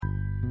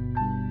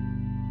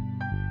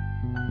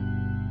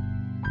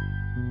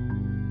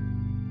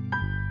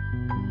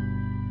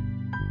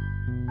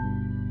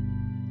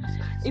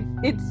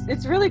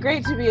It's really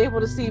great to be able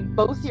to see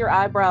both your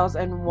eyebrows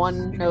and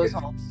one nose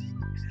hole.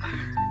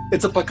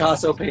 It's a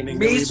Picasso painting.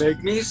 Me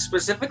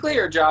specifically,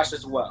 or Josh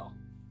as well?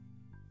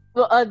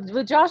 Well,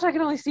 with Josh, I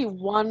can only see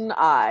one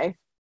eye.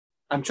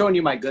 I'm showing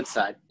you my good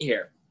side.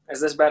 Here.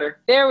 Is this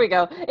better? There we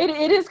go.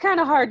 It is kind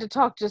of hard to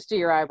talk just to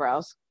your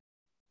eyebrows,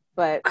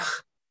 but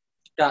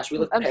Gosh, we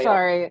look I'm pale.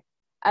 sorry.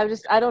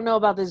 I don't know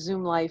about the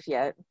Zoom life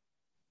yet.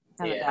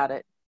 Haven't got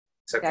it.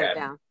 It's okay. Got it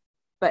down.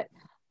 But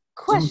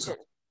question.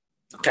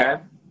 Okay.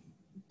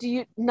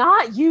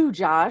 Not you,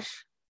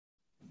 Josh.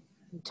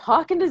 I'm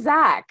talking to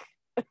Zach.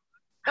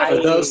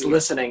 For those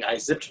listening, I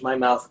zipped my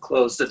mouth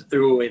closed and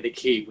threw away the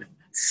key with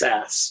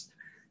sass.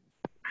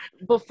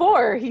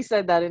 Before he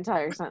said that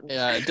entire sentence.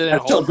 Yeah, it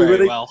didn't hold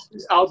very well.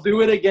 I'll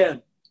do it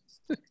again.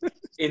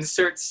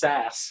 Insert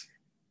sass.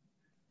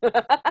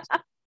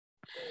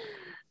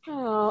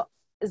 Oh,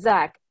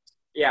 Zach.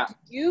 Yeah. Do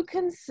you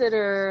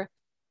consider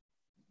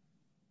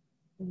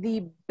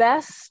the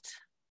best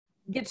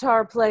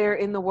guitar player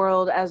in the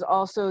world as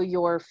also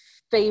your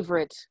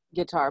favorite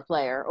guitar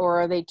player,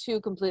 or are they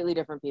two completely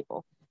different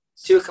people?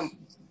 Two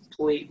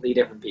completely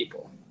different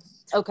people.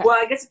 Okay. Well,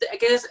 I guess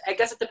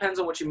it depends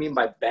on what you mean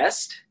by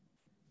best.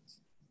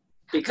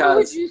 Because who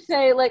would you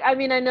say, like, I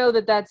mean, I know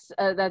that's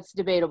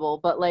debatable,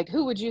 but like,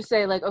 who would you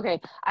say, like, okay,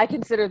 I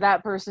consider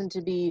that person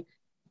to be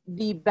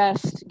the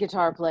best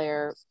guitar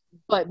player,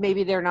 but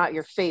maybe they're not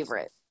your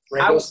favorite?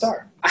 Ringo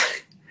Starr.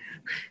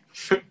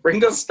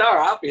 Ringo Starr,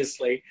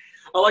 obviously.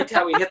 I liked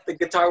how he hit the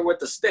guitar with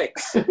the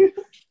sticks.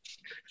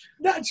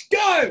 Let's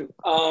go!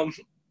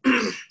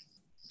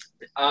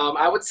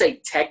 I would say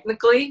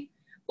technically,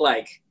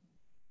 like,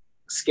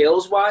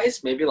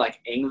 skills-wise, maybe like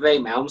Yngwie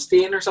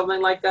Malmsteen or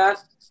something like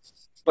that.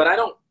 But I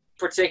don't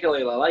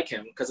particularly like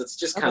him because it's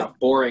just kind of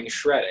boring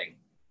shredding.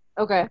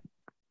 Okay.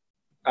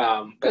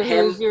 But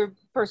who's your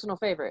personal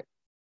favorite?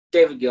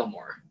 David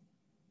Gilmour.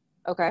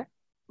 Okay.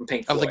 From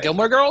Pink Of Floyd. the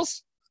Gilmore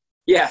Girls?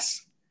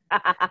 Yes.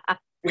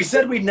 We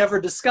said we'd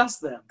never discuss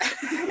them.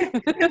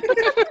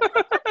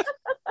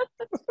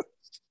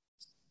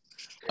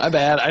 My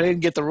bad. I didn't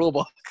get the rule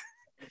book.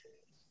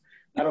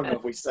 I don't know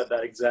if we said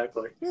that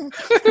exactly.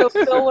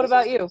 So what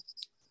about you?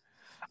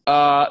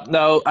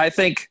 No,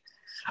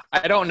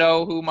 I don't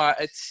know who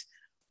it's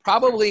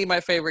probably my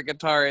favorite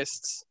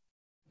guitarist.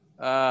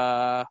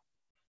 Guitarist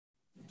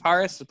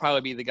would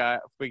probably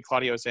be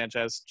Claudio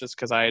Sanchez, just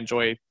because I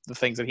enjoy the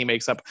things that he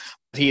makes up.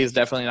 He is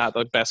definitely not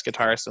the best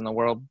guitarist in the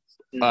world.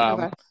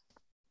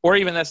 Or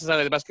even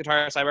necessarily the best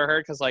guitarist I've ever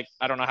heard, because, like,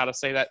 I don't know how to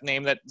say that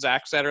name that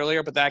Zach said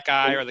earlier, but that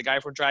guy, or the guy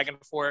from Dragon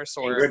Force,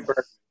 or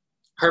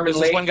Herman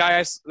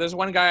there's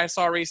one guy I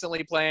saw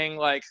recently playing,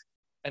 like,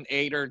 an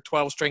 8 or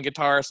 12 string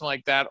guitar or something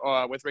like that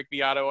with Rick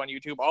Beato on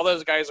YouTube. All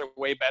those guys are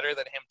way better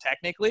than him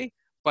technically,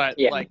 but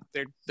like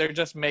they're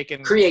just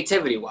making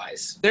creativity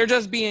wise. They're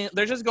just going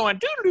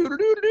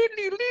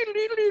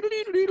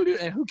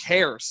and who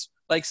cares?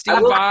 Like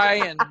Steve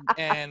Vai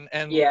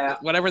and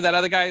whatever that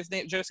other guy's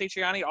name, Joe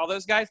Satriani, all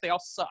those guys, they all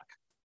suck.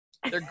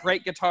 They're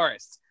great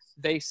guitarists.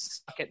 They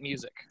suck at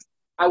music.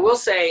 I will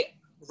say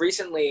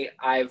recently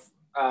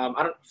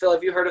Phil,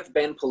 have you heard of the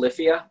band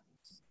Polyphia?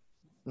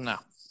 No.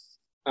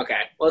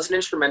 Okay. Well, it's an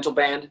instrumental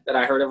band that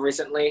I heard of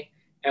recently,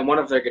 and one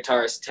of their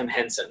guitarists, Tim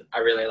Henson, I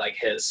really like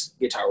his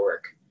guitar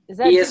work.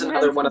 He is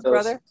another one of those.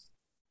 Brother?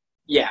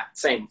 Yeah,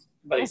 same,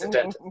 but he's a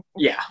dentist.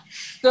 Yeah.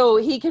 So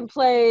he can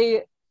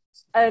play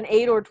an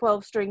 8 or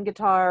 12 string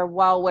guitar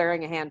while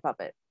wearing a hand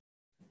puppet.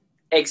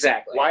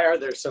 Exactly. Why are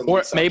there so many?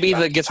 Or maybe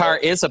the guitar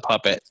is a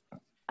puppet.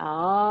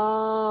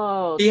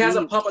 Oh. He has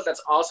a puppet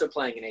that's also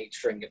playing an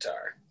 8-string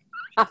guitar.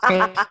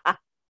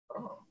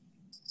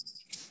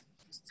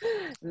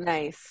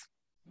 Nice.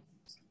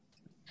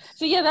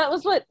 So yeah, that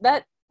was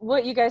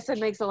what you guys said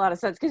makes a lot of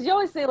sense, because you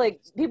always say,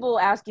 like, people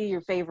ask you your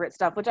favorite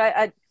stuff, which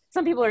I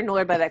some people are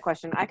annoyed by that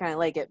question. I kind of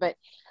like it, but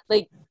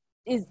like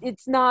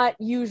it's not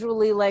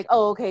usually like,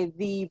 oh, okay,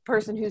 the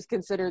person who's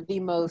considered the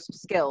most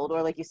skilled,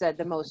 or like you said,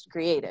 the most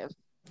creative.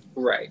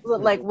 Right.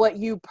 Like what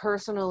you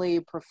personally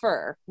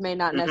prefer may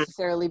not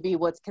necessarily be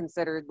what's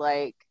considered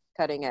like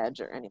cutting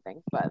edge or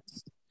anything, but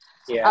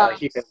yeah,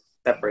 you can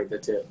separate the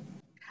two.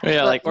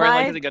 Yeah, like, or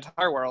like in the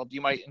guitar world, you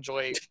might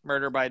enjoy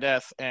Murder by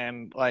Death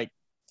and like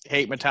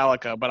hate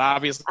Metallica, but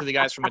obviously the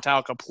guys from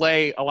Metallica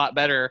play a lot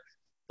better,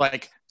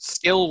 like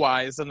skill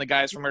wise, than the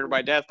guys from Murder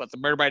by Death. But the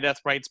Murder by Death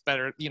writes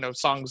better,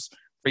 songs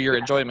for your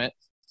enjoyment.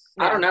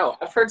 I don't know.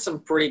 I've heard some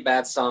pretty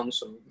bad songs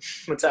from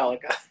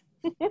Metallica.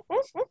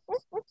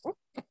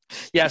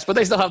 Yes, but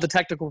they still have the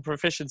technical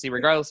proficiency,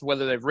 regardless of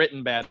whether they've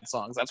written bad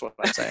songs. That's what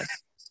I'm saying.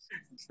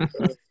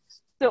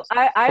 So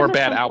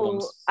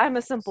I'm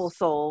a simple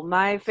soul.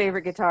 My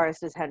favorite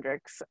guitarist is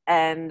Hendrix,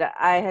 and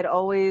I had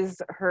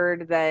always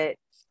heard that,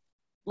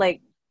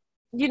 like,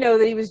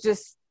 that he was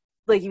just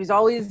like, he was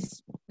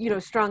always,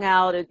 strung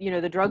out.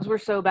 The drugs were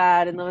so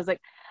bad, and I was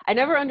like, I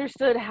never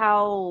understood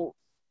how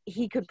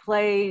he could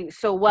play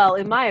so well,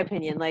 in my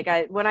opinion. Like,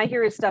 when I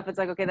hear his stuff, it's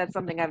like, okay, that's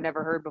something I've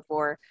never heard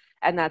before,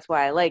 and that's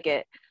why I like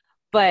it.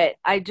 But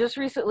I just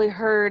recently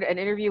heard an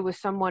interview with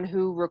someone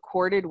who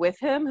recorded with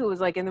him, who was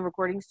like in the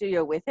recording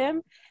studio with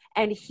him,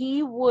 and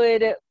he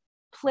would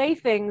play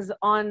things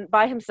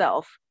by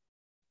himself,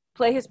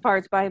 play his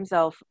parts by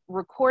himself,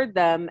 record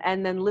them,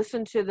 and then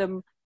listen to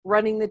them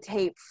running the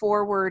tape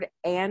forward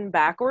and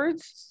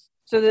backwards,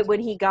 so that when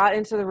he got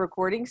into the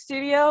recording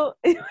studio,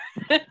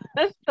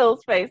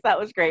 Phil's face, that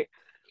was great.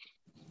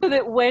 So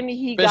that when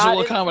he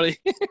visual comedy.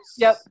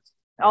 Yep.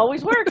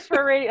 Always works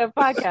for a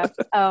podcast.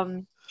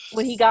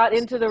 When he got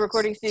into the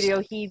recording studio,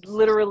 he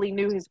literally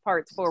knew his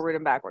parts forward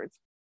and backwards.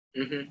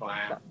 Mm-hmm.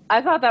 Wow.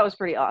 I thought that was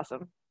pretty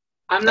awesome.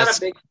 I'm not a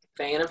big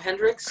fan of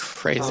Hendrix.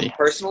 Crazy.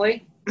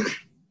 Personally.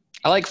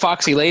 I like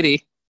Foxy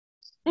Lady.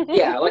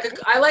 Yeah,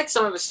 I like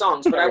some of his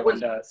songs, but I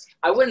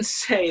wouldn't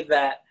say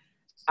that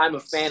I'm a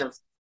fan of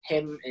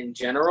him in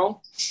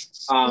general.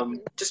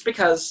 Just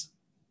because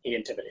he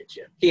intimidates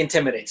you. He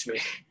intimidates me.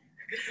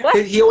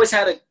 What? He always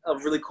had a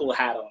really cool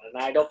hat on,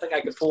 and I don't think I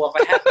could pull off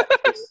a hat.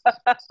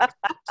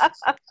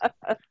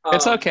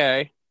 It's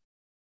okay.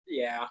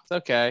 Yeah, it's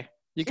okay.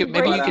 You could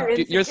maybe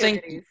your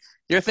thing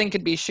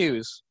could be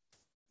shoes.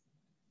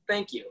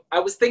 Thank you.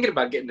 I was thinking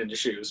about getting into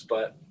shoes,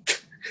 but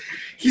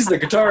he's the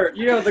guitar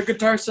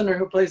center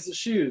who plays the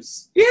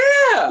shoes.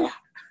 Yeah.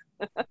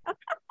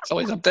 It's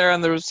always up there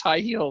on those high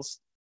heels,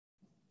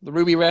 the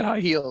ruby red high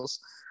heels,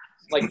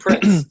 like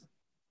Prince.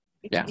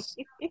 Yeah.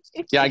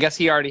 I guess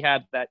he already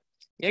had that.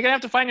 You're gonna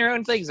have to find your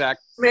own thing, Zach.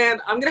 Man,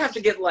 I'm gonna have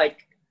to get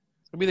like.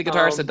 You'll be the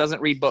guitarist that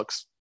doesn't read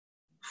books.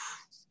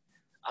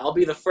 I'll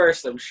be the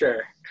first, I'm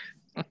sure.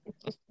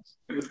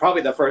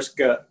 Probably the first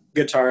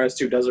guitarist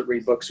who doesn't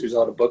read books who's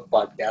on a book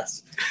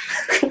podcast.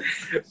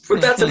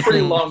 But that's a pretty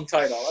long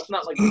title. That's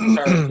not like the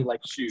guitarist who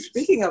likes shoes.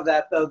 Speaking of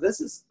that, though,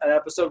 this is an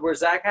episode where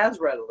Zach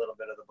has read a little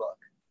bit of the book.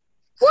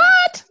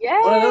 What? Yay!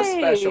 One of those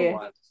special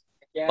ones.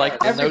 Yeah. Like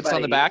the notes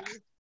on the back?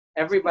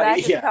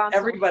 Everybody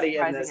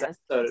in this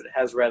episode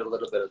has read a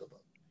little bit of the book.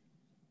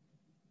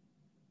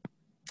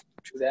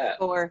 True that.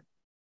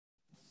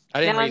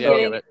 I didn't read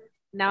any of it.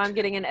 Now I'm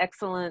getting an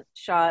excellent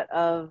shot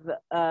of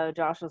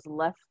Josh's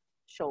left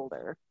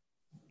shoulder.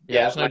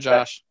 Yeah, there's no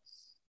Josh.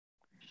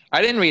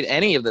 I didn't read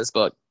any of this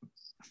book.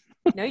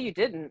 No, you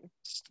didn't.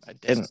 I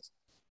didn't.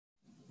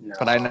 No.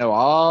 But I know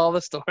all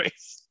the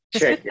stories.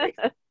 Tricky.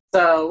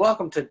 So,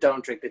 welcome to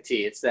Don't Drink the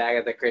Tea. It's the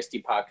Agatha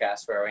Christie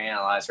podcast where we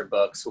analyze her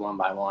books one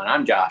by one.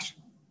 I'm Josh.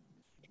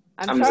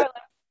 I'm Charlotte.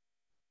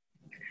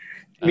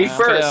 Me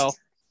first.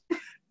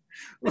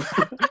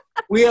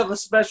 We have a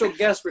special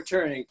guest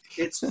returning.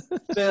 It's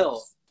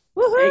Phil,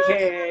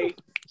 a.k.a.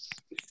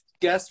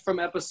 guest from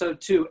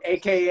episode 2,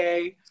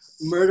 a.k.a.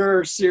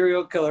 murderer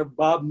serial killer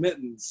Bob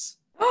Mittens.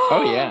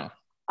 Oh, yeah.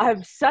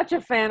 I'm such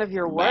a fan of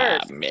your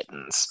work. Bob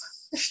Mittens.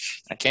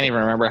 I can't even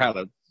remember how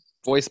to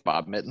voice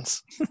Bob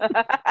Mittens.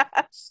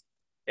 It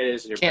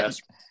is your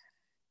best.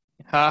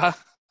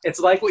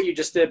 It's like what you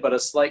just did, but a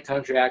slight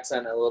country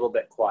accent and a little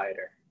bit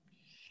quieter.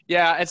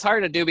 Yeah, it's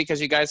hard to do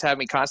because you guys have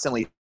me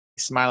constantly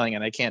smiling,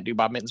 and I can't do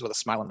Bob Mittens with a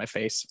smile on my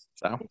face.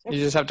 So you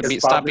just have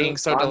to stop being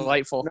so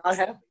delightful. Not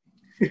happy.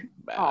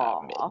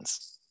 Bob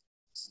Mittens.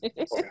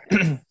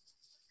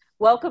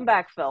 Welcome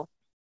back, Phil.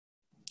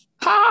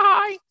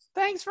 Hi.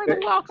 Thanks for the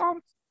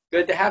welcome.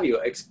 Good to have you,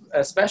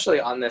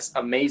 especially on this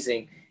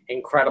amazing,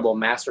 incredible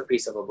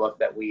masterpiece of a book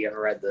that we have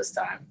read this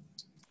time.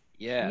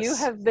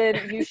 Yes.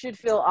 You should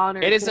feel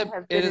honored. It is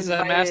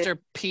a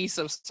masterpiece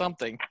of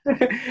something.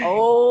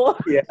 Oh.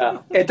 Yeah.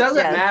 It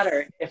doesn't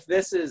matter if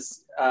this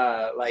is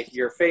like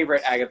your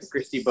favorite Agatha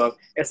Christie book.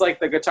 It's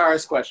like the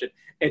guitarist question.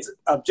 It's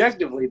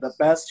objectively the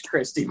best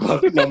Christie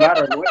book, no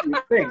matter what you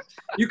think.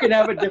 You can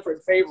have a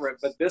different favorite,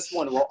 but this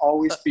one will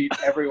always beat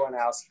everyone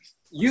else.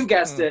 You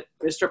guessed it,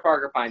 Mr.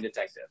 Parker Pine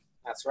Detective.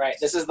 That's right.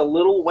 This is the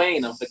Lil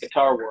Wayne of the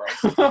guitar world.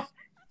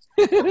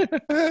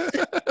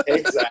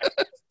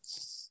 Exactly.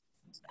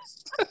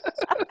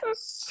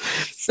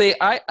 See,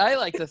 I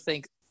like to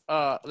think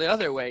the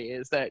other way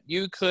is that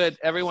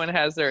everyone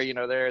has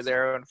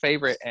their own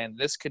favorite, and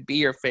this could be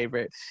your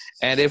favorite,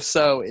 and if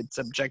so, it's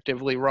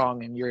objectively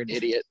wrong and you're an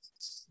idiot.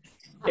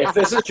 If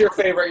this is your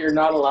favorite, you're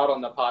not allowed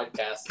on the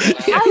podcast.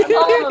 If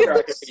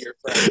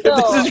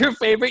this is your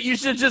favorite, you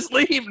should just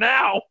leave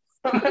now.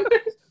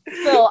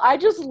 Phil, I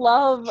just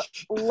love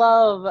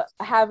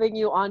having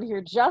you on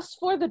here just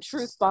for the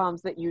truth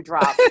bombs that you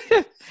drop.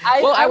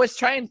 I was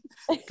trying.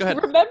 Go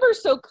ahead. Remember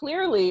so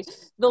clearly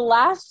the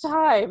last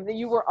time that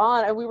you were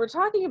on, and we were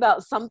talking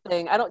about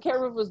something. I can't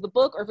remember if it was the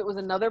book or if it was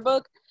another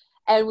book,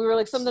 and we were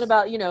like something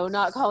about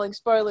not calling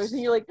spoilers,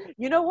 and you're like,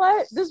 you know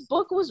what? This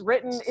book was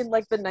written in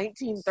like the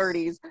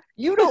 1930s.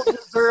 You don't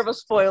deserve a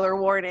spoiler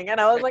warning. And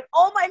I was like,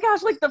 oh my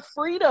gosh, like the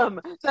freedom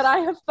that I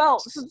have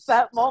felt since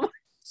that moment.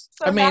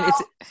 So I mean,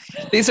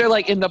 these are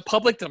like in the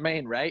public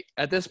domain, right?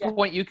 At this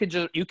point, you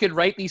could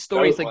write these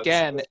stories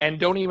again and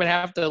don't even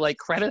have to like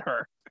credit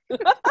her.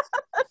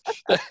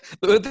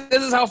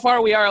 This is how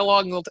far we are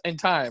along in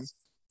time.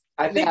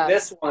 I think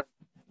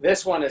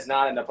this one is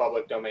not in the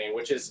public domain,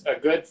 which is a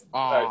good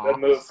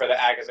move for the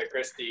Agatha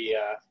Christie.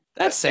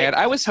 That's sad.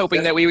 I was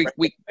hoping that we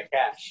the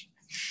cash.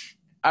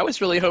 I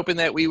was really hoping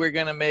that we were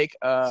gonna make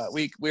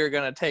we were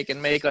gonna take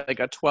and make like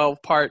a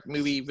 12-part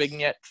movie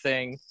vignette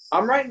thing.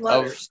 I'm writing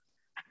letters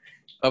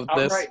of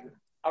this.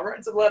 I'm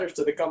writing some letters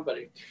to the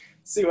company.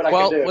 See what I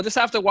can do. Well, we'll just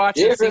have to watch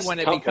and see when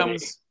it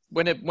becomes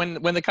when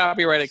the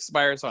copyright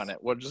expires on it.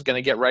 We're just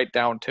gonna get right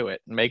down to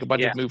it and make a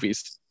bunch of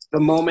movies. The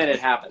moment it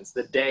happens,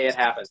 the day it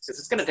happens, because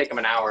it's gonna take them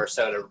an hour or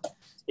so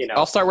to,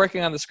 I'll start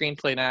working on the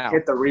screenplay now.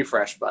 Hit the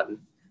refresh button.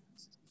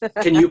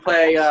 Can you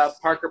play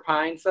Parker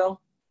Pine,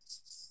 Phil?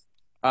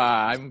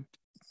 I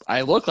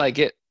look like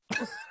it.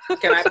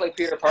 Can I play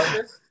Peter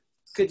Parker?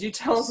 Could you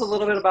tell us a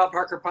little bit about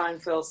Parker Pine,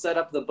 Phil? Set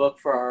up the book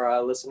for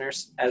our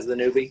listeners as the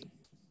newbie.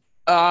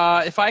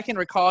 If I can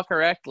recall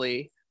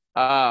correctly,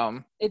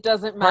 it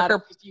doesn't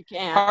matter if you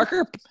can.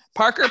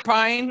 Parker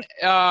Pine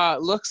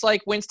looks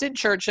like Winston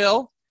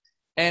Churchill.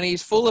 And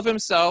he's full of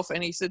himself,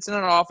 and he sits in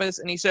an office,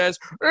 and he says,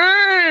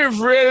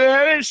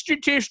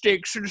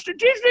 statistics, and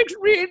statistics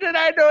mean that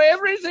I know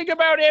everything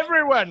about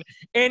everyone.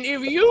 And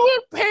if you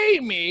will pay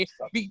me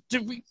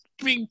to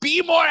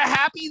be more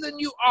happy than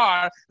you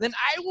are, then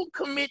I will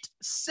commit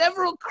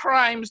several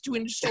crimes to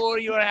ensure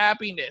your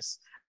happiness.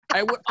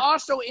 I would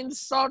also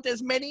insult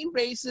as many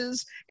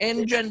races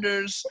and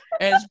genders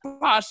as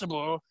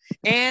possible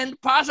and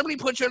possibly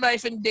put your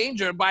life in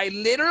danger by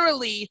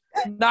literally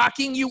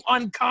knocking you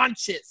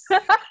unconscious,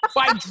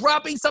 by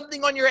dropping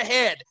something on your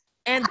head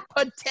and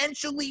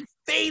potentially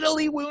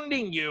fatally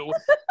wounding you,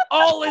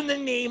 all in the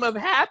name of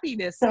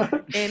happiness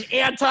and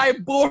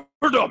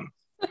anti-boredom.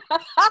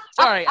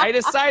 Sorry, I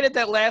decided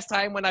that last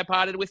time when I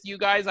potted with you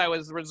guys, I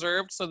was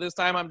reserved, so this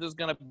time I'm just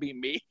going to be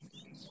me.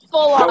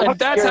 And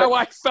that's how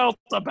I felt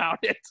about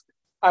it.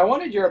 I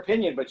wanted your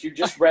opinion, but you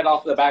just read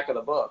off the back of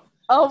the book.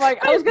 Oh my!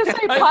 I was going to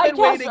say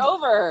podcast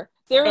over.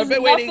 There is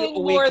nothing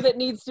more that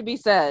needs to be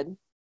said.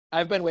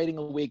 I've been waiting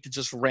a week to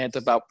just rant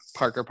about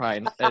Parker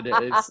Pine, and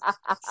it's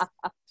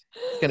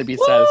going to be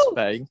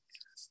satisfying.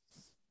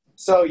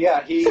 So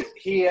yeah, he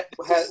had,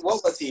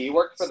 what was he? He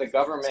worked for the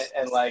government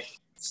and like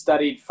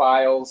studied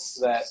files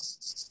that.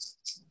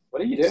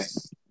 What are you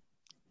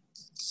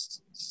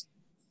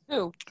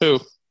doing? Who?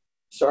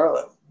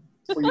 Charlotte.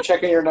 Were you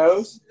checking your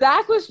nose?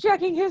 Zach was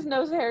checking his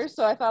nose hairs,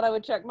 so I thought I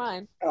would check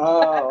mine.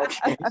 Oh,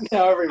 okay.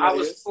 Now everybody I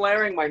was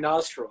flaring my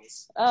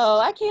nostrils. Oh,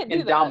 I can't do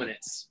that. In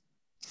dominance.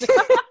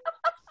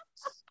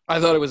 I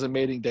thought it was a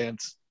mating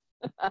dance.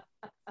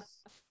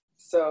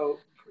 So,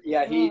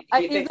 yeah, he is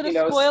it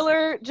a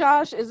spoiler,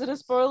 Josh? Is it a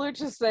spoiler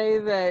to say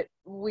that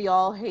we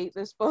all hate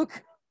this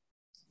book?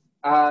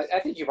 I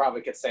think you probably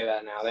could say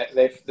that now.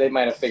 They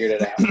might have figured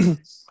it out.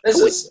 This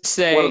is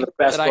one of the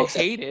best books. I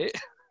hate it.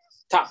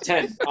 Top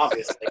 10,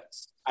 obviously.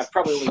 I've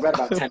probably only read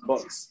about 10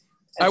 books.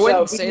 And I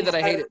wouldn't say that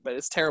I hate it, but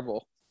it's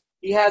terrible.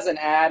 He has an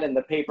ad in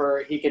the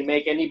paper. He can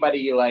make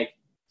anybody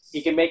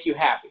he can make you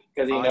happy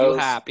because he knows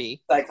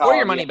happy. Psychology. Or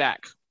your money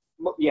back.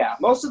 Yeah,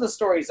 most of the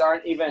stories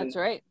aren't even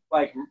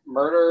like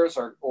murders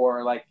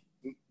or like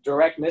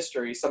direct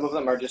mysteries. Some of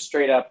them are just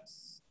straight up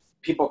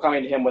people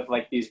coming to him with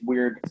like these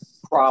weird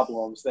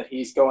problems that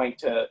he's going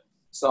to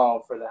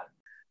solve for them.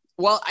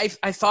 Well, I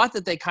thought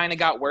that they kind of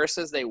got worse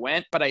as they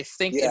went, but I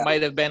think it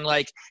might have been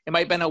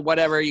a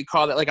whatever you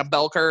call it, like a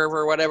bell curve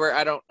or whatever.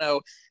 I don't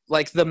know.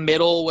 Like the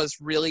middle was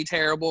really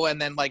terrible,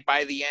 and then like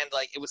by the end,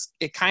 like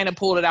it kind of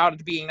pulled it out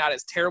into being not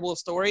as terrible of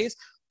stories.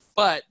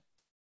 But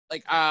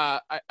like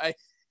I'm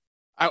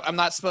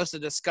not supposed to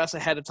discuss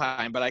ahead of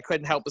time, but I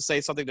couldn't help but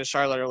say something to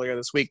Charlotte earlier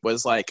this week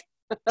was like.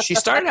 She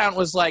started out and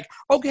was like,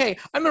 okay,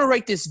 I'm going to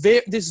write this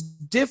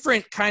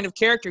different kind of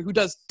character who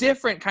does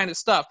different kind of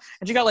stuff.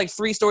 And she got like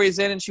 3 stories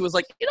in and she was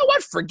like, you know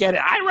what? Forget it.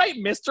 I write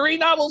mystery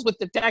novels with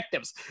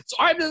detectives. So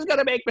I'm just going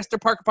to make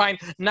Mr. Parker Pine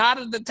not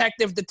a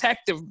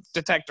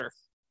detector.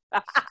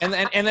 and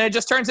then it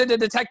just turns into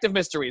detective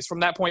mysteries from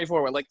that point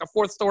forward. Like the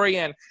 4th story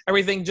in,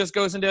 everything just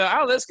goes into,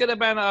 this could have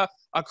been a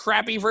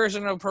crappy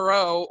version of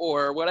Poirot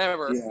or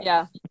whatever.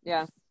 Yeah.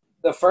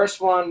 The first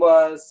one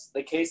was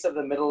The Case of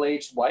the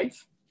Middle-Aged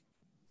Wife.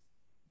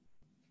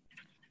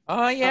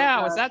 Oh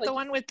yeah, was that the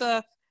one with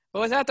the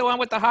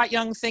hot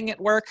young thing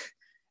at work,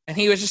 and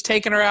he was just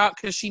taking her out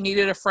because she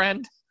needed a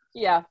friend?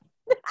 Yeah.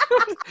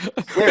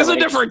 It's a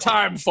different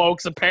time,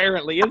 folks.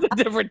 Apparently, it's a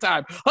different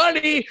time.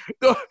 Honey,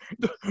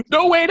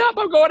 don't wait up.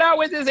 I'm going out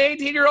with this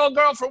 18-year-old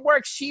girl from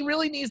work. She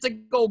really needs to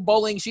go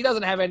bowling. She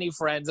doesn't have any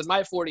friends, and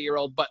my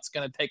 40-year-old butt's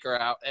gonna take her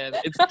out, and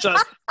it's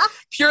just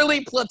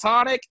purely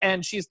platonic.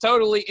 And she's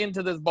totally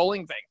into this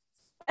bowling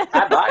thing.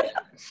 I buy it.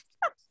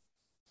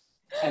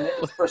 And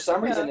for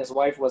some reason, his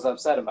wife was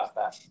upset about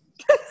that.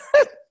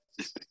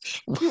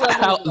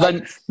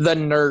 The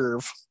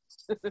nerve.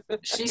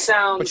 She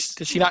sounds...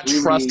 Did she not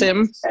trust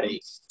him?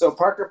 Petty. So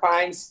Parker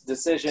Pine's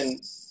decision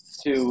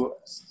to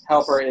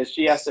help her is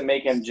she has to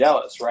make him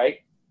jealous,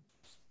 right?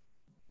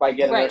 By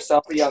getting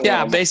herself a young woman.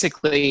 Yeah,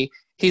 basically.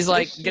 He's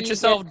like, get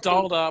yourself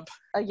dolled up.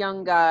 A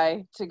young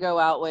guy to go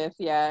out with,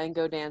 and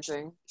go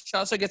dancing. She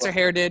also gets her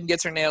hair did,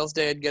 gets her nails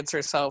did, gets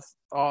herself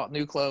all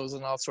new clothes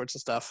and all sorts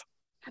of stuff.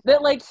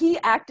 That like he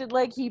acted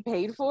like he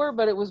paid for,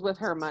 but it was with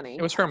her money.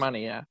 It was her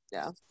money, yeah.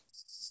 Yeah.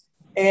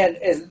 And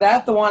is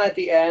that the one at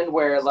the end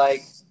where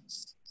like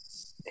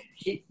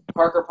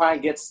Parker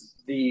Pine gets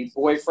the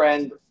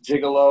boyfriend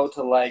Gigolo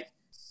to like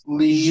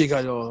leave.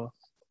 Gigolo.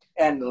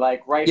 And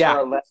like write her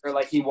a letter,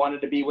 like he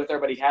wanted to be with her,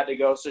 but he had to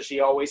go. So she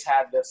always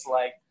had this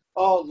like,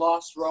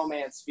 lost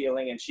romance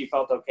feeling, and she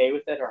felt okay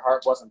with it. Her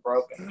heart wasn't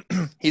broken.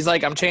 He's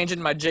like, I'm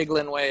changing my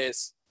jiggling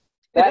ways.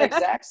 That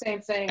exact same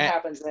thing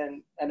happens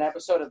in an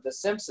episode of The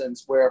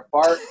Simpsons where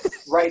Bart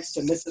writes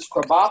to Mrs.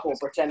 Krabappel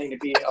pretending to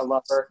be a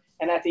lover,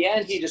 and at the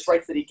end he just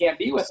writes that he can't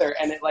be with her,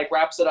 and it like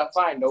wraps it up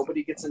fine.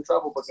 Nobody gets in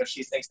trouble because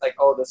she thinks like,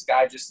 this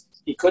guy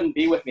he couldn't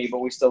be with me, but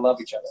we still love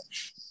each other.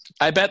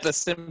 I bet the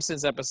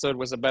Simpsons episode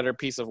was a better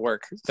piece of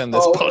work than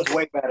this book. It was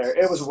way better.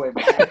 It was way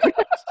better.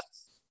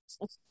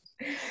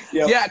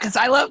 Yep. Yeah, because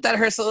I love that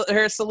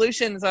her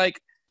solutions, like,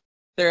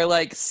 they're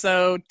like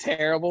so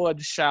terrible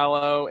and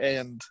shallow,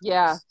 and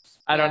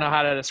I don't know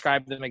how to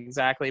describe them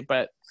exactly,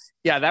 but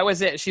yeah, that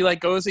was it. She like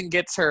goes and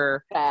gets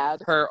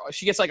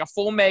she gets like a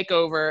full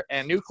makeover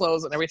and new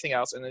clothes and everything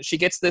else, and then she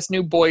gets this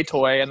new boy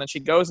toy, and then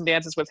she goes and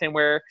dances with him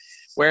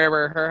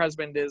wherever her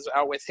husband is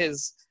out with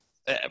his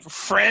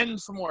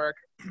friend from work,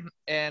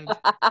 and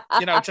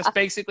just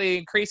basically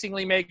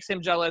increasingly makes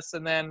him jealous,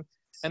 and then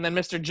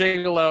Mr.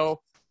 Gigolo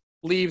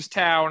leaves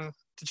town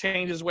to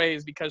change his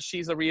ways because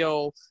she's a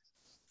real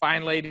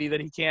fine lady that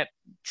he can't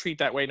treat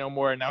that way no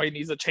more, and now he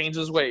needs to change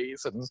his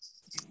ways, and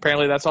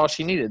apparently that's all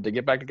she needed to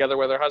get back together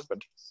with her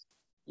husband.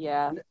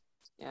 I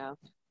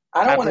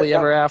don't want to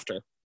ever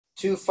after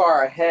too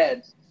far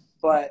ahead,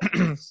 but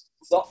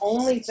the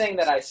only thing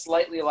that I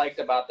slightly liked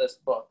about this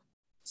book,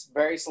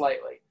 very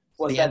slightly,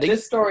 was that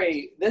this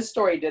story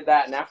did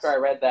that, and after I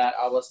read that,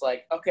 I was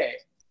like, okay,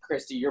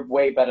 Christy, you're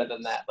way better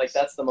than that. Like,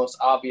 that's the most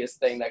obvious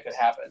thing that could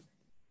happen.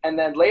 And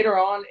then later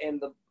on in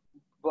the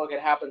book, it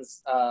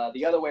happens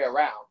the other way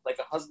around. Like,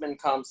 a husband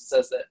comes and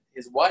says that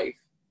his wife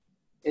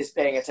is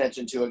paying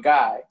attention to a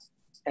guy.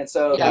 And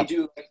so they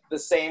do like, the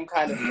same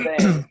kind of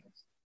thing.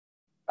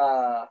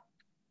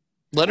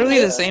 Literally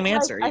the same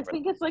answer. I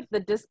think it's like the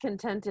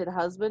discontented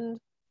husband.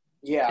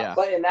 Yeah,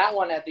 but in that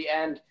one, at the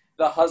end,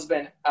 the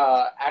husband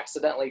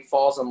accidentally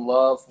falls in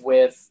love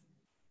with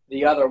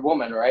the other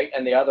woman, right?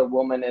 And the other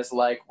woman is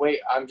like, "Wait,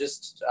 I'm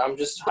just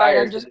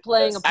hired. I'm just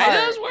playing a part.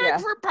 I just work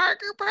for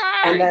Parker Pine."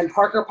 And then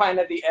Parker Pine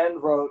at the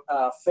end wrote,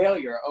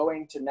 "Failure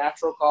owing to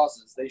natural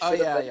causes. They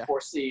should have been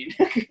foreseen."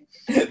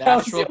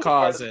 Natural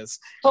causes.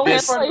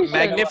 This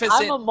magnificent,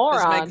 I'm a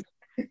moron.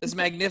 This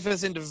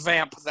magnificent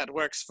vamp that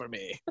works for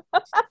me.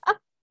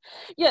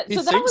 He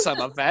thinks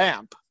I'm a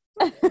vamp.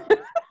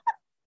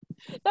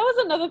 That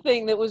was another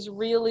thing that was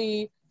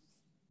really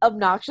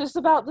obnoxious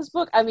about this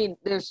book. I mean,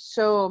 there's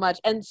so much,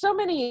 and so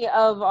many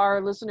of our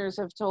listeners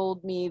have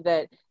told me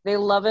that they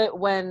love it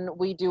when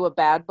we do a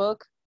bad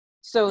book.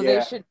 So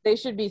they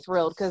should be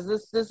thrilled, because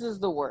this is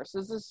the worst.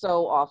 This is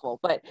so awful.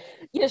 But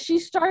she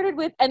started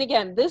with, and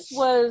again, this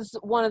was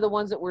one of the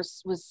ones that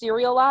was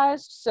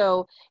serialized.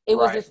 So it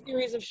was a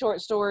series of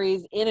short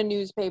stories in a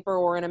newspaper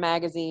or in a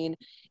magazine,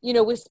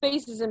 with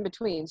spaces in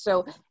between.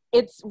 So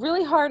it's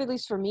really hard, at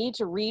least for me,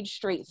 to read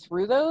straight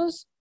through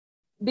those,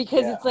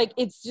 because it's like,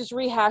 it's just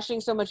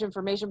rehashing so much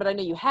information. But I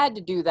know you had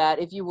to do that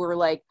if you were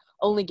like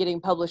only getting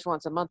published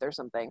once a month or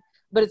something.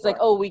 But it's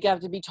like, we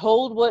have to be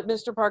told what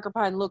Mr. Parker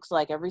Pine looks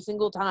like every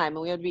single time,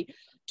 and we have to be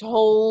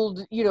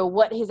told,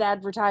 what his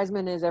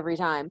advertisement is every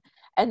time,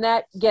 and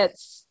that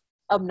gets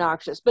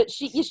obnoxious. But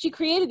she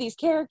created these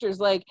characters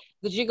like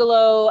the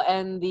Gigolo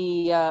and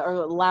the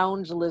or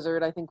lounge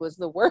lizard, I think was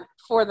the word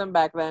for them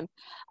back then,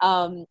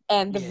 and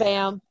the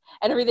vamp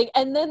and everything.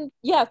 And then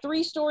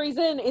 3 stories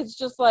in, it's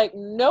just like,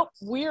 nope,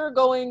 we're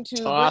going to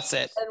toss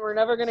it, and we're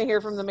never going to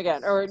hear from them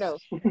again. Or no.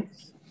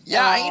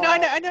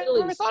 I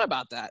never thought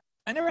about that.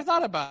 I never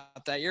thought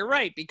about that. You're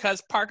right,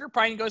 because Parker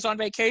Pine goes on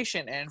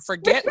vacation, and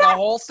forget the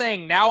whole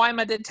thing. Now I'm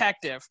a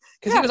detective,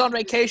 because he was on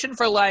vacation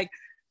for like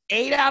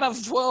 8 out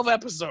of 12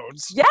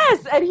 episodes.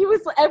 Yes, and he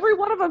was, every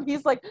one of them,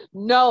 he's like,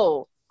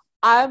 no,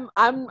 I'm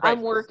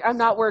not working.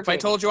 If I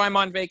told you I'm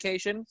on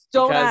vacation,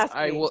 don't ask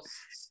me. I will.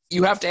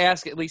 You have to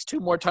ask at least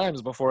 2 more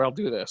times before I'll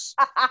do this.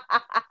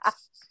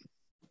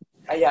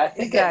 I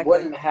think it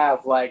wouldn't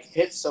have like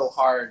hit so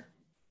hard.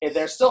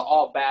 They're still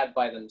all bad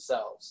by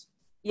themselves.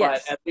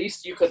 Yes. But at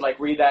least you could like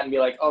read that and be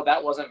like, oh,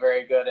 that wasn't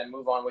very good, and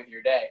move on with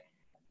your day,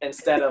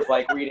 instead of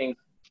like reading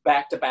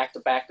back to back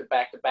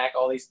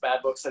all these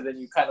bad books, and then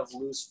you kind of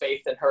lose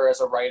faith in her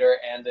as a writer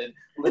and in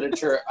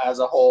literature as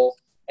a whole.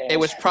 And it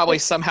was probably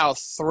somehow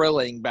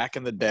thrilling back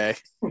in the day.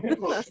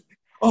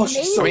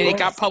 It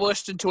got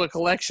published into a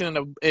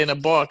collection in a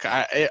book.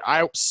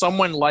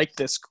 Someone liked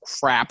this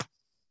crap,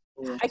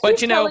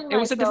 but it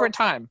was a different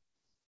time.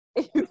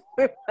 It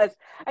was.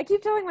 I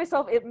keep telling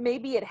myself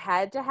maybe it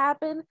had to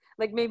happen.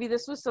 Like, maybe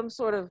this was some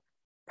sort of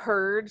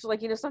purge.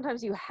 Like,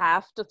 sometimes you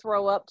have to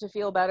throw up to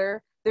feel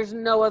better. There's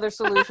no other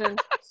solution.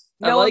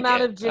 No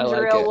amount of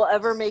ginger ale will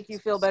ever make you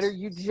feel better.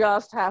 You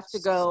just have to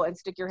go and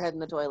stick your head in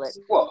the toilet.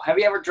 Whoa, have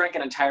you ever drank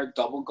an entire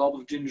double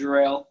gulp of ginger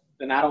ale?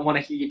 Then I don't want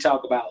to hear you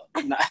talk about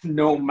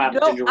no amount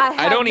of ginger ale.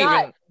 I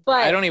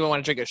don't even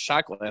want to drink a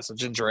shot glass of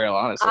ginger ale,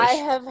 honestly. I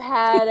have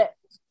had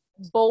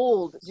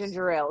bold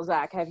ginger ale,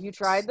 Zach. Have you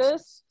tried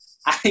this?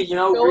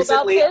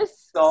 Recently I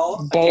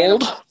saw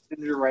Bold a can of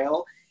ginger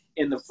ale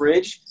in the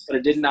fridge, but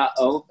it did not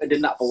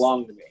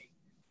belong to me.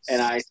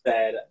 And I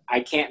said, I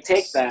can't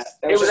take that.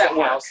 It was at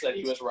house that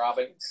he was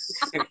robbing.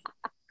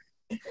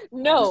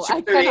 No,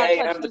 I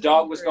cannot touch the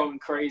dog was going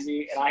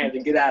crazy, and I had to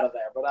get out of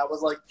there. But I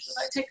was like, should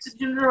I take the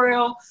ginger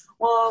ale?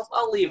 Well,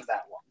 I'll leave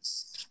that one.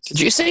 Did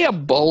you say a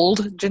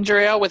bold ginger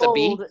ale with a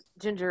B? Bold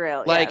ginger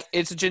ale, like yes.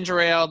 It's a ginger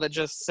ale that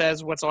just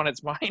says what's on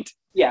its mind.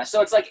 Yeah,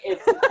 so it's like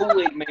if the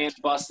Kool-Aid Man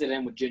busted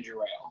in with ginger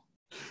ale.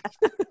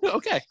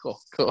 Okay, cool.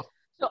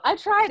 So I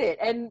tried it,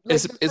 and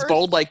is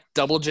bold like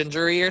double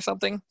gingery or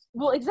something?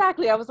 Well,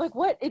 exactly. I was like,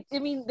 what?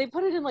 They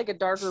put it in like a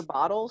darker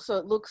bottle, so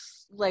it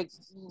looks like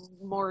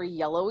more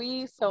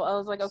yellowy. So I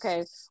was like,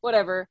 okay,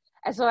 whatever.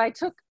 And so I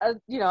took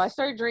I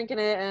started drinking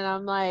it, and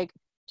I'm like,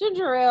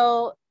 ginger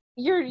ale,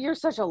 you're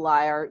such a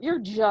liar. You're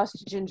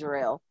just ginger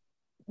ale.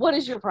 What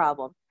is your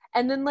problem?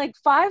 And then like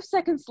 5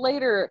 seconds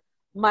later,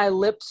 my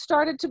lips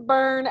started to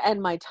burn,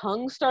 and my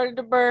tongue started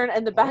to burn,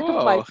 and the back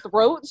of my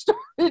throat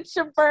started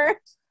to burn.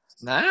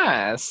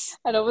 Nice.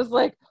 And I was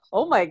like,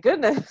 oh my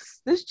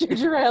goodness, this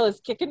ginger ale is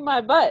kicking my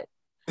butt.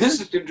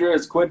 This ginger ale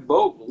is quite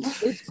bold.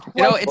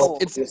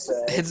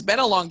 It's been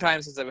a long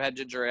time since I've had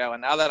ginger ale,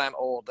 and now that I'm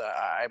old,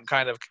 I'm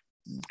kind of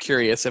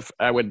curious if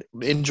I would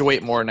enjoy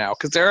it more now,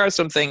 because there are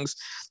some things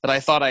that I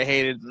thought I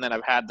hated, and then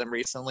I've had them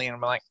recently, and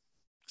I'm like,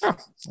 oh,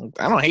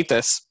 I don't hate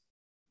this.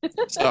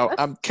 So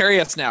I'm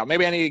curious now.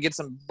 Maybe I need to get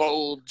some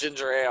bold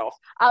ginger ale.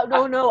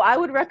 No, I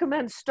would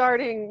recommend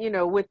starting,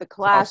 with the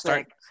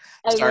classic.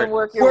 Then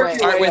work your way.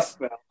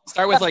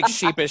 Start with like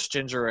sheepish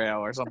ginger ale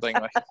or something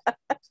like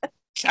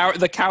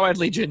the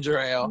cowardly ginger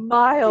ale.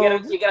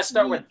 Mild. You gotta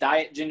start with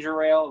diet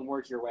ginger ale and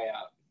work your way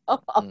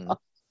out.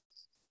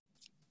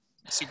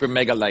 Super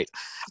mega light.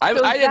 I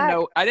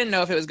didn't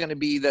know if it was going to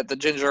be that the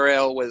ginger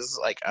ale was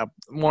like a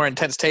more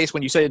intense taste.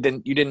 When you said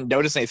you didn't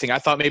notice anything, I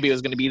thought maybe it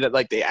was going to be that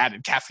like they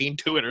added caffeine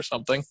to it or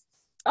something.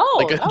 Oh,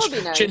 like that would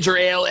be nice. Ginger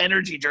ale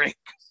energy drink.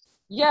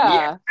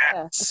 Yeah.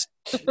 Yes.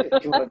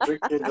 You want to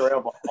drink ginger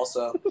ale, but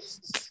also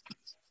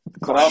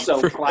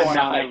climb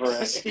Mount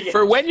Everest.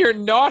 For when you're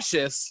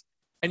nauseous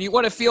and you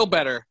want to feel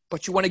better,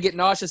 but you want to get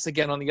nauseous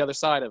again on the other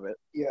side of it.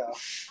 Yeah.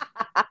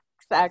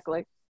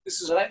 Exactly.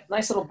 This is a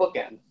nice little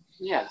bookend.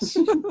 Yes.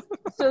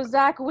 So,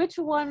 Zach, which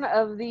one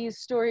of these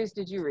stories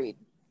did you read?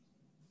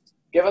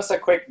 Give us a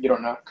quick, you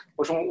don't know.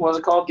 Which one was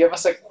it called? Give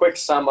us a quick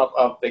sum up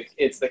of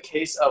it's the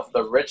case of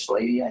the rich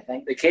lady, I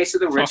think. The case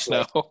of the rich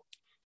lady. No.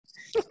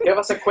 Give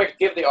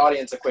the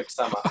audience a quick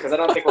sum up, because I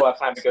don't think we'll have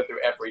time to go through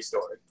every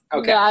story.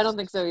 Okay. No, I don't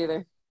think so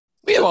either.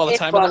 We have all the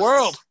time in the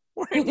world.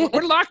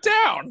 We're locked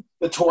down.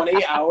 The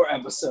 20-hour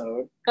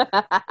episode.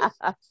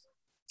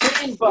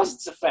 It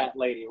busts a fat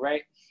lady,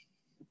 right?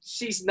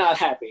 She's not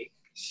happy.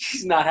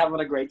 She's not having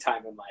a great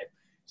time in life.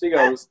 She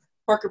goes,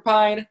 Parker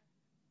Pine,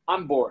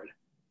 I'm bored.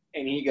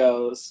 And he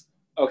goes,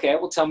 okay,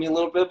 well, tell me a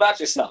little bit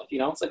about yourself.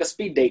 It's like a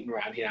speed dating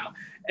round,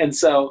 And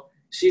so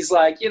she's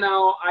like,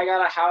 I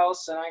got a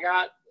house and I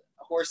got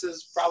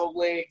horses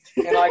probably,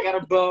 and I got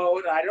a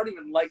boat. I don't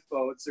even like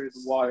boats or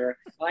the water.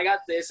 And I got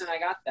this and I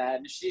got that.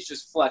 And she's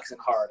just flexing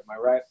hard. Am I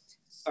right?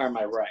 Or am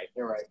I right?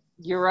 You're right.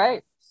 You're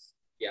right.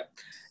 Yep.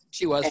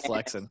 She was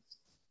flexing.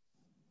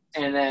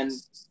 And then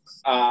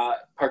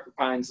Parker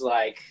Pine's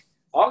like,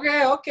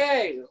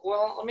 okay.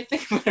 Well, let me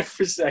think about it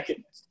for a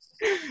second.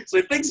 So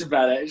he thinks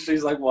about it. And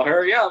she's like, well,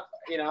 hurry up,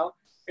 And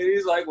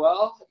he's like,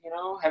 well,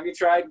 have you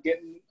tried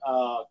getting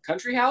a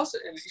country house?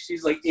 And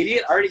she's like,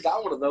 idiot, I already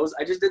got one of those.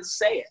 I just didn't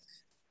say it.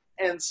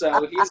 And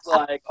so he's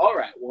like, all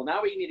right, well,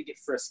 now we need to get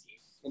frisky.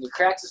 And he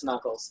cracks his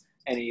knuckles,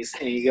 and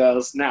he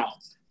goes, now,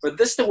 for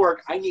this to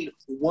work, I need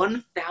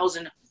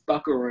 1,000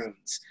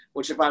 buckaroons,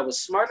 which if I was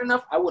smart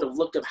enough, I would have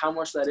looked up how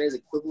much that is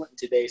equivalent in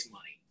today's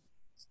money.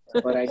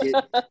 But I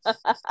didn't. So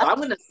I'm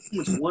going to assume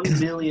it's $1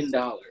 million.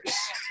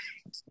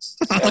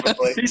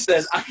 He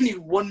says, I need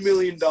 $1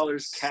 million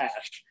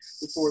cash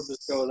before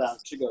this goes out.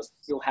 She goes,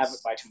 you'll have it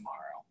by tomorrow.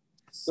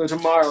 So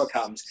tomorrow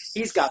comes.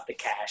 He's got the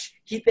cash.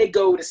 They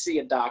go to see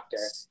a doctor.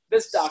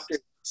 This doctor's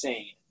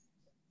insane,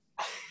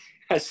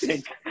 I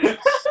think.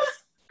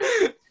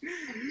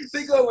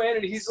 They go in,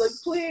 and he's like,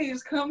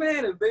 please come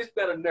in. And they've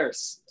got a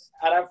nurse.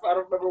 I don't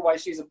remember why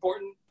she's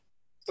important,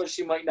 but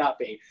she might not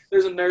be.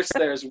 There's a nurse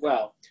there as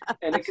well.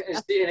 And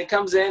it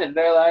comes in, and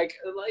they're like,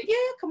 yeah,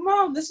 come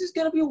on. This is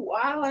going to be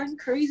wild and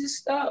crazy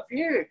stuff.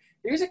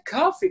 Here's a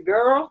coffee,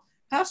 girl.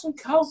 Have some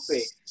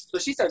coffee. So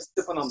she starts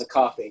sipping on the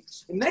coffee.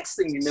 The next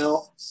thing you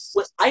know,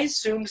 what I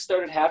assumed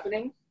started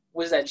happening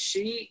was that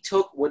she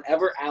took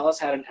whatever Alice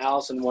had in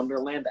Alice in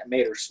Wonderland that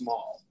made her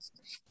small.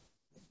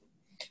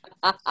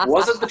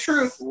 Wasn't the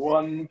truth.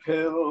 One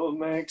pill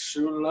makes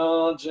you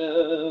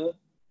larger.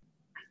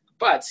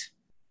 But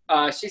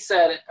she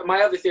said,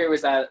 my other theory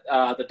was that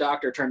the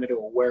doctor turned into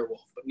a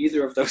werewolf, but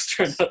neither of those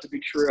turned out to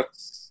be true.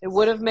 It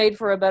would have made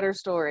for a better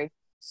story.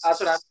 That's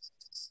what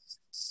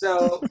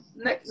So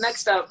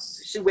next up,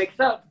 she wakes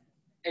up,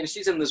 and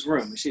she's in this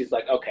room. She's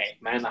like, okay,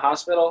 am I in the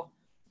hospital?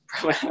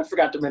 I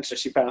forgot to mention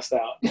she passed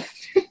out.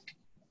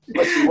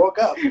 But she woke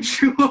up.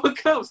 She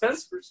woke up,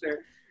 that's for sure.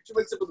 She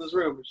wakes up in this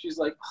room, and she's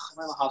like, am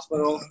I in the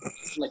hospital? I'm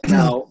like,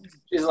 no.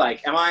 She's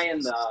like, am I in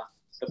the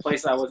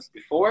place I was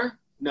before?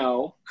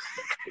 No.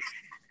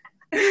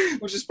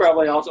 Which is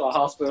probably also a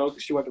hospital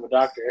because she went to a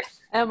doctor.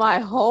 Am I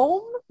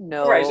home?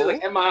 No. Right, she's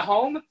like, am I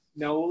home?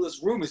 No,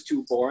 this room is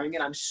too boring,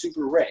 and I'm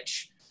super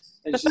rich.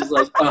 And she's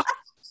like,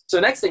 So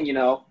next thing you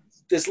know,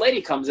 this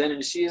lady comes in,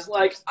 and she's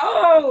like,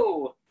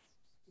 oh,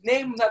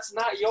 name that's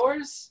not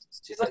yours?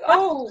 She's like,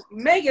 oh,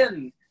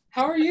 Megan,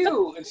 how are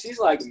you? And she's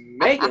like,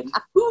 Megan?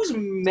 Who's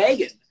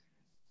Megan?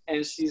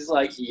 And she's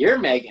like, you're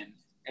Megan.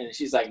 And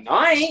she's like, no,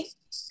 I ain't.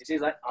 And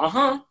she's like,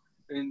 uh-huh.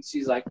 And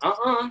she's like,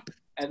 uh-uh.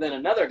 And then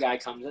another guy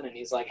comes in, and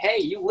he's like, hey,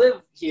 you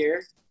live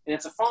here, and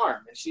it's a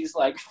farm. And she's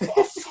like,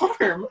 a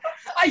farm?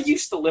 I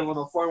used to live on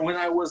a farm when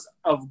I was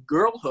of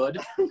girlhood.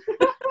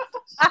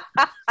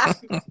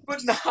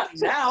 But not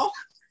now.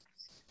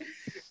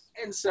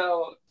 And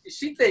so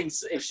she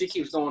thinks if she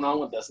keeps going on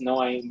with this no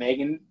I ain't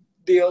Megan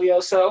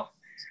dealio,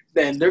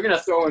 then they're going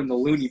to throw her in the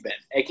loony bin,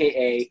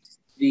 a.k.a.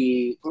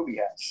 the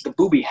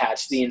booby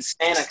hatch, the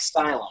Insanic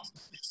Asylum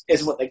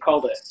is what they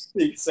called it.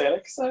 The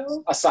Insanic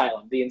Asylum?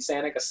 Asylum, the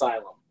Insanic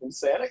Asylum.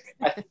 Insanic?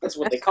 I think that's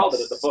what they called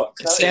it in the book.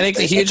 Insanic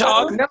the huge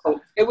hog? No,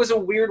 it was a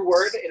weird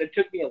word, and it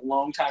took me a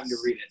long time to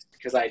read it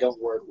because I don't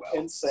word well.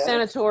 Insanic?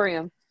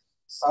 Sanatorium.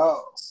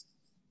 Oh.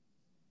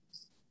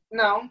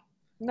 No.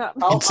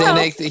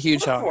 Insanic the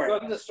huge hog. Go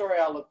to the story,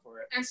 I'll look for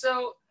it. And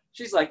so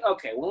she's like,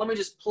 okay, well, let me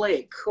just play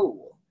it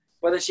cool.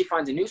 Well, then she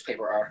finds a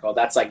newspaper article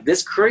that's like,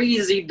 this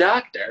crazy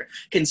doctor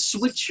can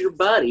switch your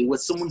body with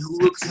someone who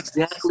looks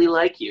exactly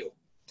like you.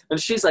 And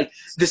she's like,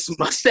 this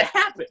must have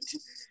happened.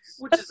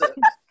 Which is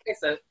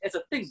it's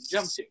a thing to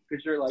jump to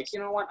because you're like, you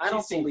know what? I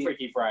don't believe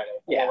Freaky Friday.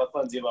 Yeah, with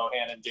Lindsay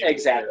Lohan and Jamie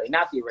exactly,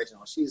 not the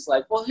original. She's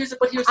like, well, here's the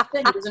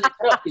thing. It doesn't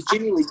add up because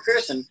Jamie Lee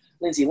Curtis and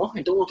Lindsay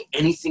Lohan don't look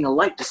anything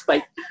alike,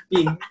 despite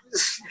being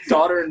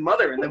daughter and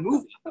mother in the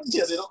movie.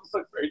 Yeah, they don't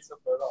look very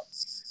similar at all.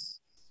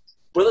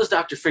 Willow's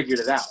doctor figured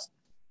it out.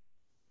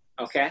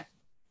 Okay.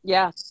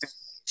 Yeah.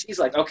 She's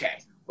like, okay,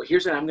 well,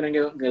 here's what I'm gonna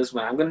do. This is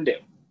what I'm gonna do.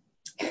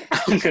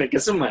 I'm gonna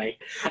get some money.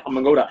 I'm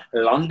gonna go to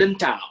London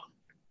town.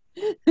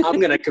 I'm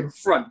going to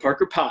confront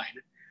Parker Pine.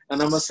 And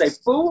I'm going to say,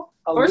 fool.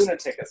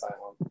 Lunatic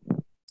asylum.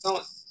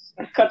 No,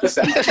 cut this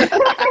out. An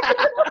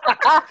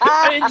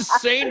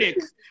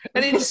insanic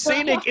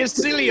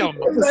asylum.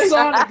 The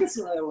Sonic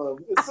asylum.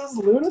 It says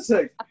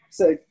lunatic. It's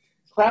like,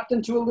 clapped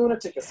into a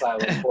lunatic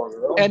asylum, poor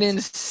girl. An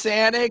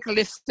insanic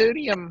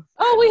lystudium.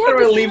 Oh, we have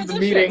to leave the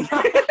meeting.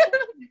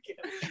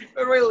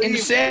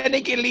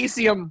 Insanic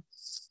Elysium.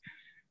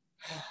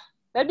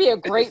 That'd be a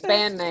great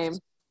band name.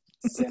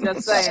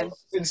 Just saying.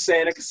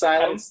 Insanic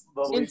Asylum.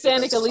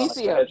 Insanic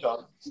Elysium.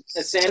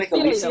 Insanic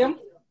Elysium.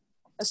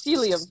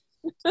 Asylum.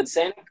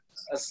 Insanic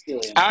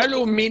Asylum.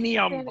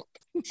 Aluminium.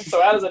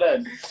 So how does it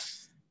end?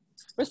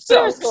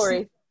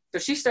 Respiratory. So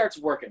she starts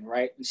working,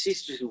 right? And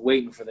she's just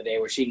waiting for the day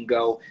where she can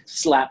go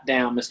slap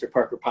down Mr.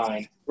 Parker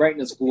Pine right in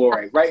his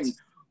glory, right? And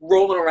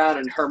rolling around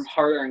in her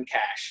hard-earned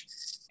cash.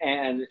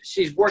 And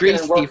she's working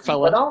and working.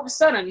 But all of a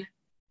sudden,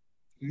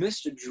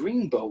 Mr.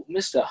 Dreamboat,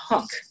 Mr.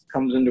 Hunk,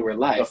 comes into her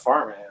life. The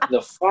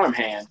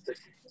farmhand.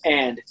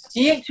 And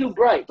he ain't too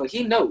bright, but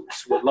he knows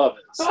what love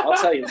is. I'll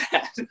tell you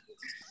that.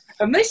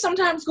 And they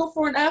sometimes go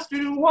for an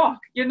afternoon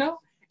walk, you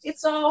know?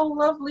 It's all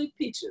lovely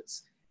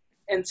peaches.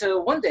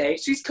 Until one day,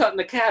 she's cutting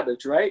the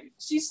cabbage, right?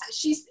 She's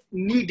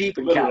knee-deep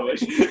in cabbage.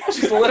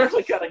 She's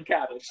literally cutting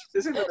cabbage.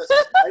 This is I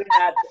didn't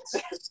add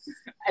this.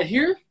 And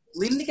here,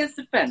 leaning against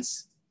the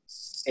fence,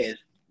 is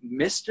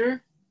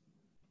Mr.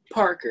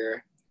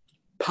 Parker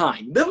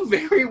Pine, the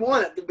very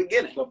one at the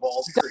beginning. The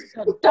bald creep.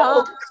 The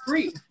bald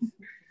creep.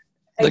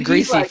 The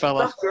greasy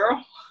fella. What's up,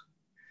 girl?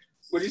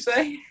 What'd you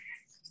say?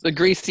 The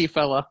greasy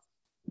fella.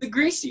 The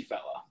greasy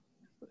fella.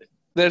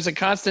 There's a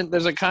constant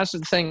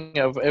thing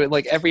of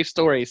like every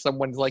story,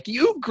 someone's like,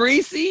 "You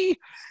greasy."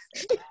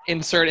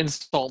 Insert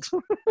insult.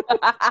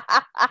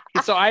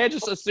 So I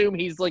just assume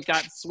he's like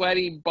got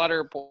sweaty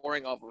butter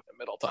pouring off of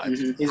him at all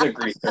times. Mm-hmm. He's a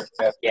greaser.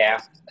 Yeah.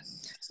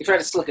 He tried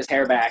to slick his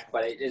hair back,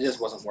 but it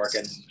just wasn't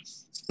working.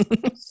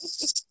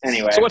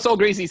 Anyway. So what's old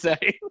Greasy say?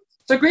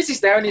 So Greasy's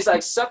there, and he's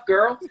like, sup,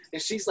 girl?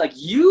 And she's like,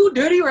 you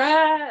dirty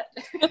rat.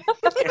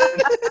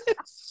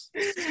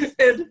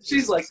 And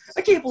she's like,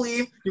 I can't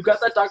believe you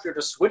got that doctor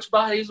to switch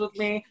bodies with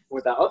me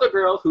with that other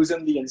girl who's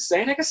in the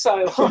Insanic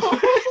Asylum.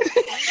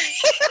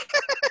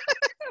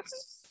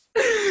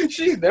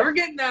 She's never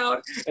getting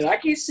out, and I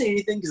can't say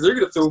anything because they're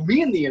going to throw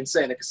me in the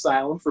Insanic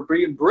Asylum for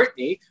being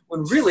Brittany,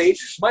 when really,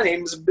 my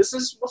name is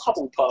Mrs.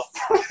 Hubblepuff.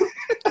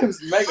 It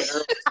was Megan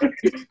earlier.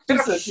 She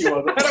said she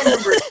was. I don't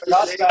remember.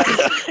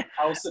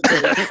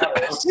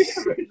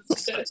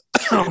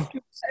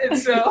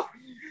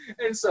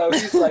 And so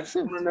she's like,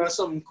 you want to know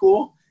something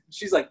cool?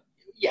 She's like,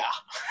 yeah.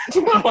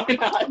 Why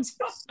not?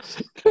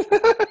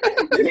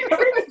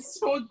 It's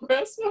so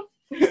aggressive.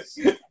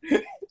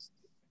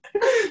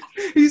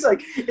 He's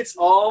like, it's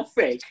all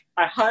fake.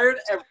 I hired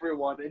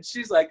everyone. And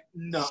she's like,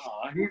 nah.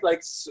 He's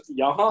like,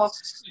 yeah. Like,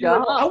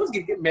 I was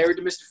going to get married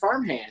to Mr.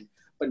 Farmhand,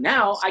 but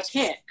now I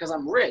can't because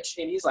I'm rich.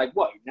 And he's like,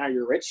 what, now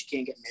you're rich, you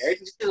can't get married?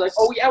 And she's like,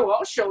 oh yeah, well,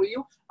 I'll show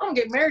you. I'm gonna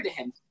get married to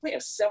him. We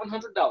have $700.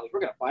 We're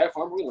gonna buy a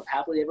farm, we're gonna live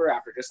happily ever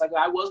after, just like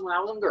I was when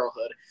I was in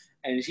girlhood.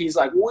 And he's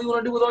like, what do you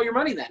want to do with all your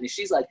money then? And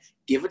she's like,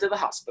 give it to the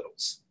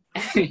hospitals.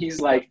 And he's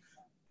like,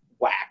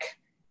 whack.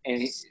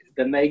 And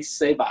then they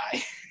say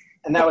bye.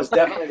 And that was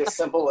definitely the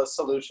simplest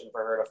solution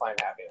for her to find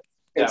happiness.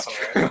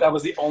 Definitely. That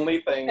was the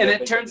only thing. And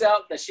it turns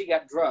out that she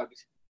got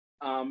drugged.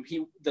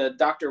 The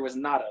doctor was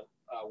not a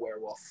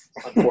werewolf,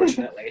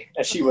 unfortunately.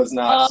 And she was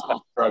not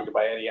drugged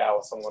by any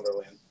Alice in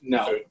Wonderland.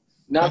 No,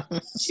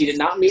 she did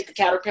not meet the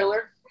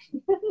caterpillar.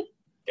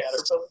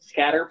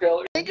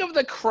 Caterpillar. Think of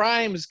the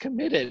crimes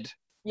committed.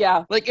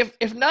 Yeah. Like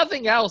if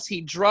nothing else,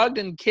 he drugged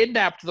and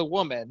kidnapped the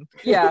woman.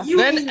 Yeah.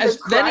 Then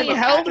he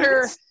held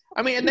her.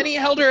 I mean, and then he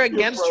held her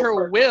against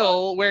her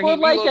will, where he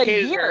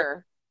relocated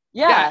her.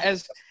 Yeah.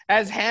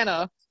 As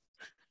Hannah.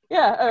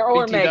 Yeah,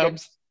 or Megan.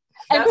 Dubs.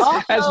 And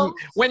also,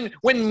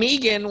 when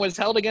Megan was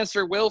held against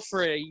her will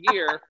for a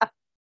year.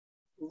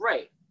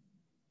 Right.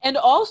 And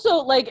also,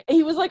 like,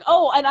 he was like,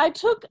 oh, and I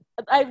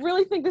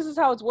really think this is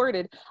how it's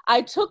worded.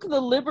 I took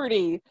the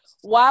liberty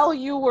while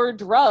you were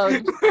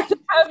drugged to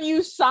have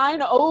you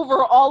sign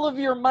over all of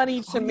your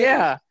money to me.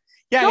 Yeah.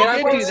 Yeah,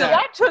 you did do that.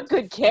 I took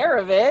good care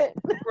of it.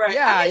 Right.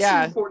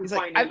 Yeah. He's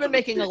like, I've been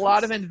making a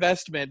lot of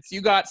investments.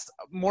 You got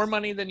more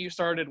money than you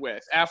started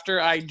with.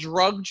 After I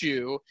drugged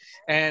you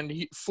and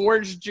he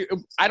forged you.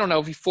 I don't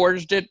know if he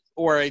forged it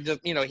or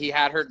he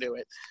had her do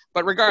it.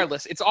 But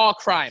regardless, it's all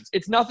crimes.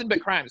 It's nothing but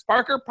crimes.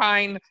 Parker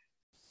Pine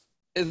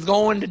is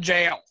going to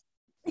jail.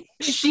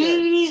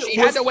 She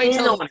had to wait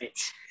till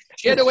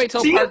She had to wait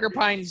till Parker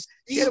Pine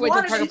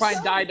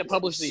died to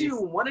publish these. She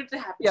wanted to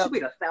happen. She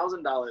paid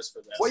 $1,000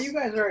 for this. What you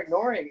guys are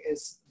ignoring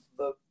is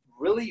the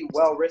really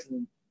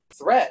well-written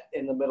threat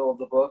in the middle of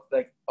the book.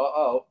 Like,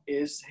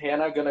 is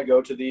Hannah going to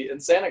go to the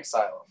insane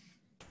asylum?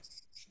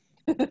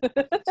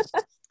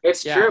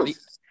 It's true.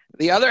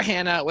 The other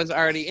Hannah was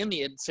already in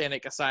the insane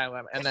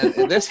asylum, and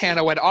then this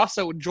Hannah would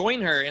also join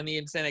her in the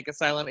insane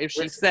asylum if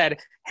she said,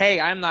 hey,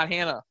 I'm not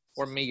Hannah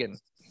or Megan.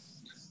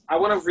 I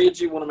want to read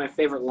you one of my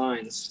favorite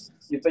lines.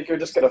 You think you're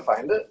just going to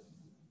find it?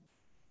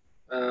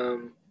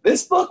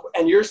 This book,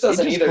 and yours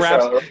doesn't either,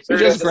 Charlotte. He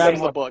just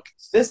grabs the book.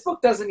 This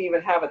book doesn't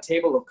even have a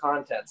table of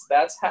contents.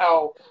 That's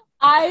how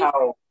I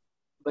could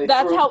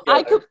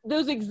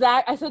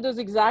I said those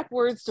exact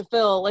words to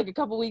Phil like a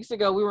couple weeks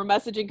ago. We were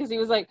messaging because he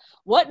was like,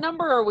 what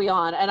number are we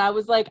on? And I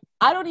was like,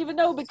 I don't even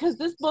know because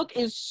this book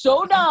is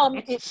so dumb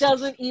it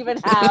doesn't even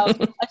have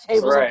a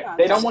table of contents.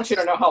 They don't want you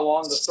to know how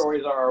long the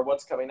stories are or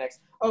what's coming next.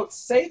 Oh,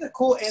 say the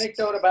cool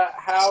anecdote about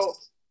how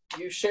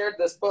you shared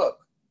this book.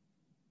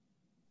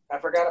 I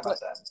forgot about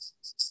that.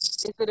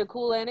 Is it a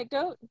cool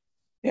anecdote?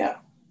 Yeah.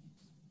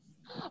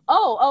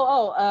 I've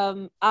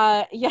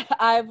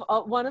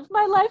one of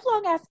my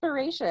lifelong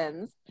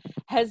aspirations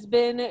has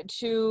been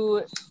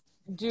to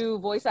do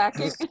voice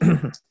acting.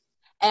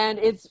 And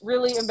it's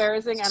really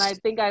embarrassing, and I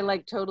think I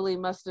totally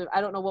must have. I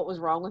don't know what was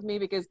wrong with me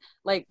because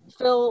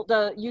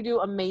Phil, you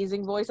do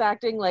amazing voice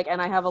acting, and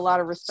I have a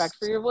lot of respect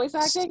for your voice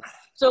acting.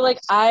 So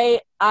I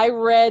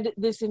read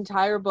this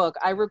entire book.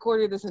 I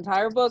recorded this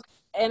entire book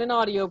and an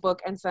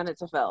audiobook and sent it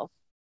to Phil.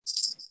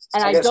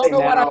 And I don't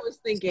know what I was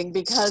thinking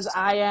because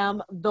I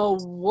am the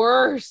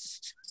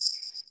worst.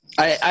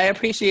 I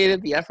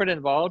appreciated the effort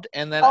involved,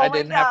 and then I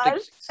didn't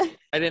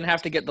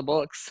have to get the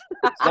books.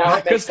 Now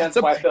it makes sense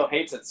why Phil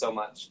hates it so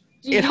much.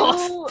 It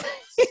all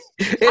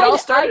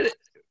started.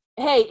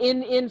 Hey,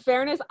 in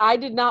fairness, I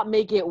did not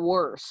make it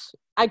worse.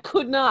 I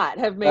could not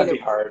have made That'd be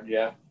hard,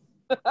 yeah.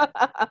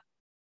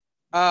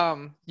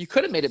 You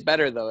could have made it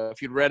better though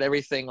if you'd read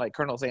everything like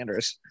Colonel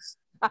Sanders.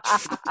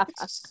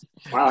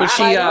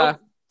 Wow.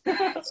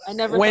 I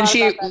never. When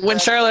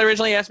Charlotte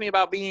originally asked me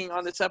about being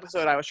on this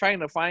episode, I was trying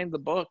to find the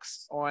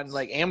books on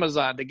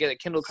Amazon to get a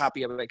Kindle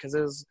copy of it because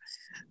it was,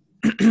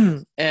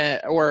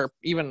 or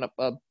even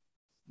a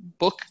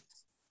book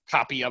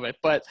copy of it.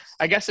 But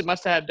I guess it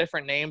must have had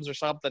different names or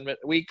something. But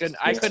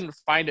I couldn't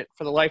find it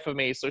for the life of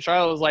me. So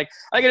Charlotte was like,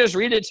 "I can just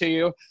read it to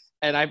you,"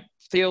 and I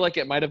feel like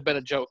it might have been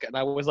a joke, and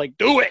I was like,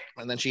 "Do it!"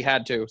 And then she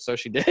had to, so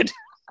she did.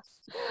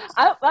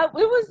 It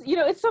was,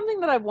 it's something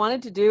that I've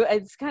wanted to do.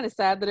 It's kind of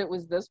sad that it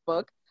was this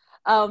book.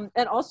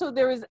 And also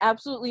there is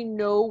absolutely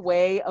no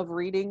way of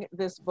reading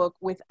this book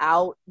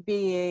without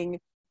being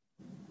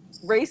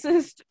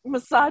racist,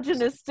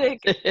 misogynistic,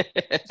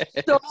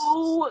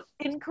 so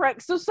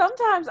incorrect. So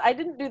sometimes I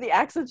didn't do the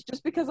accents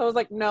just because I was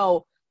like,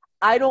 no,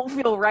 I don't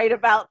feel right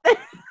about this.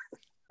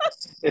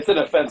 It's an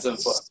offensive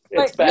book.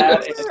 It's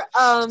bad.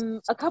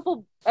 A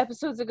couple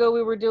episodes ago,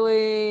 we were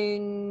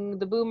doing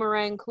the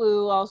Boomerang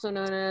Clue, also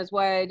known as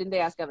Why Didn't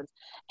They Ask Evans?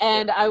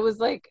 And I was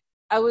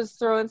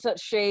throwing such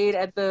shade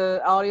at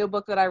the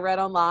audiobook that I read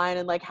online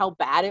and how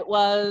bad it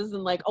was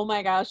and oh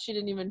my gosh, she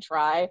didn't even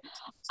try.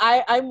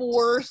 I'm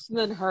worse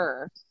than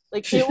her.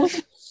 It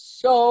was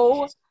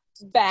so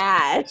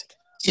bad.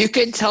 You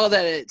could tell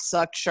that it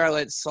sucked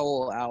Charlotte's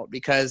soul out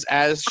because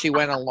as she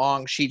went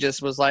along, she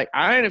just was like,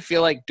 I didn't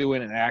feel like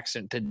doing an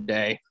accent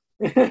today.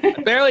 I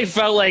barely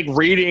felt like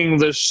reading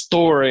the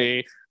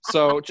story.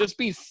 So just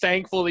be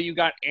thankful that you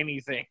got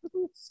anything.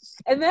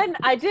 And then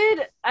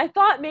I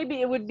thought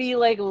maybe it would be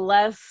like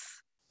less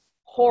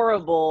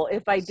horrible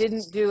if I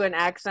didn't do an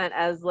accent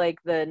as like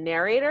the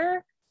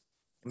narrator.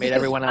 Made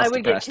everyone else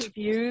depressed. Get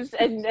confused,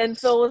 and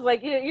Phil was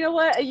like, you know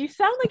what? You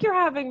sound like you're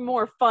having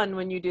more fun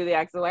when you do the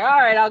accent. Like, all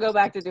right, I'll go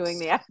back to doing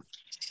the accent.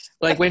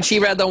 Like when she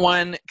read the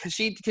one, because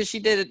she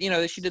did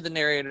it, she did the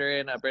narrator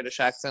in a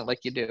British accent like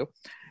you do,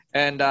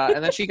 and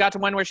then she got to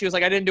one where she was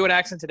like, I didn't do an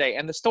accent today,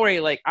 and the story,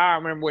 like, I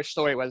don't remember which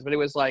story it was, but it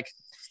was like,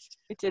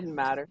 it didn't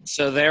matter.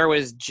 So there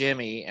was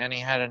Jimmy, and he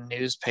had a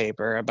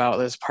newspaper about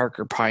this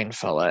Parker Pine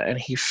fella, and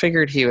he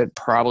figured he would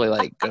probably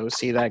like go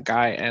see that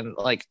guy, and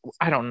like,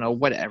 I don't know,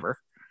 whatever.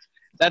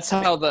 That's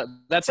how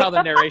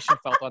the narration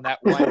felt on that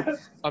one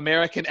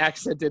American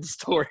accented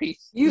story.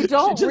 You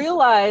don't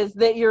realize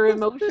that your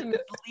emotion is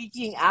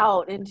leaking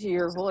out into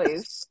your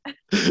voice.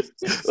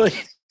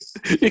 Like,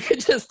 you can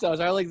just tell,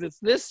 Charlie,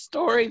 this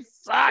story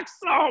sucks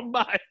so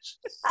much.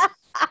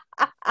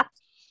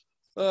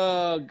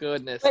 Oh,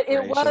 goodness. But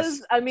it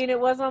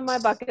was on my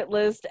bucket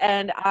list,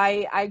 and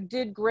I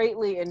did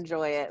greatly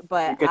enjoy it,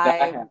 but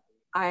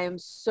I am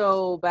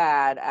so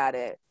bad at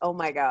it. Oh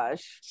my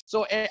gosh.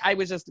 So I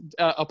was just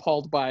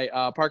appalled by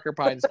Parker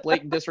Pine's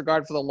blatant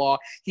disregard for the law.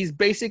 He's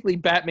basically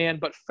Batman,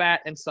 but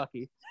fat and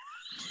sucky.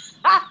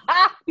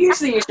 Here's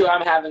the issue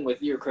I'm having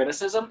with your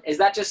criticism, is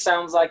that just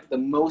sounds like the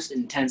most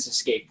intense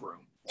escape room.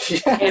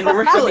 And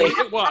really,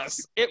 it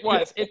was.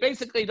 It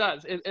basically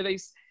does.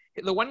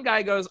 The one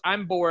guy goes,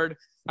 I'm bored.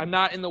 I'm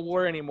not in the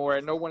war anymore,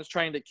 and no one's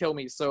trying to kill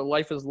me, so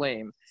life is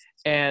lame.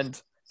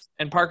 And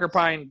Parker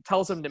Pine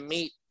tells him to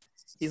meet.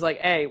 He's like,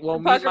 hey, well,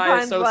 meet my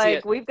associate.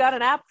 Like, we've got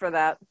an app for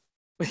that.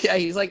 Yeah,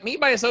 he's like,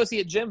 meet my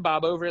associate Jim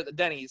Bob over at the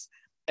Denny's.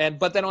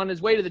 But then on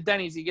his way to the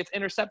Denny's, he gets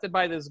intercepted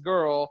by this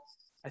girl,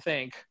 I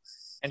think.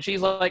 And she's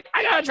like,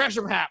 I got a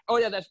treasure map.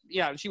 Oh,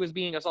 yeah, she was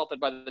being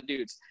assaulted by the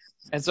dudes.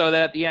 And so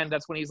then at the end,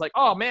 that's when he's like,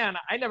 oh, man,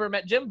 I never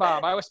met Jim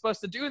Bob. I was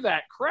supposed to do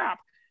that. Crap.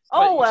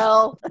 Oh,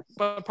 well.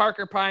 But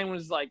Parker Pine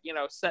was like,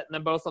 setting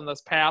them both on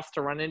this path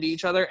to run into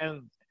each other.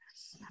 And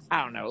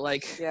I don't know,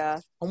 like, yeah.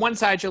 On one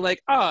side you're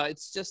like, oh,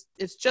 it's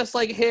just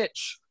like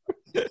Hitch.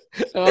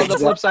 On the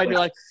flip side you're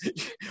like,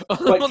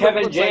 but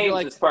Kevin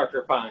James is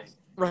Parker Pine,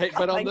 right?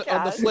 But on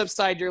the flip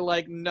side you're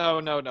like,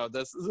 no,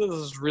 this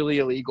is really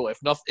illegal.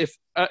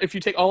 If you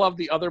take all of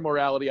the other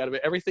morality out of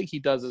it, everything he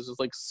does is just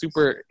like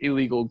super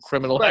illegal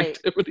criminal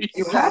activity.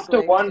 You have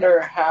to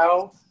wonder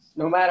how,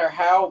 no matter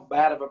how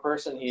bad of a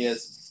person he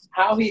is,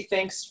 how he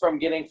thinks from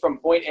getting from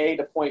point A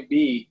to point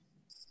B.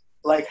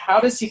 Like, how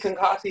does he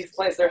concoct these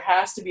plans? There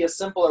has to be a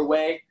simpler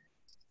way,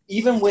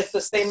 even with the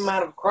same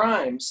amount of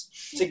crimes,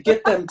 to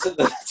get them to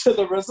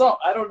the result.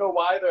 I don't know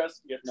why there has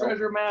to be a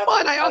treasure map. Well,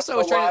 and I also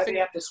was trying to think,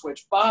 they have to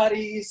switch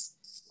bodies.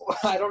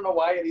 I don't know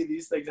why any of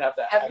these things have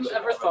to happen. Have you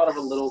ever thought of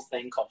a little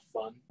thing called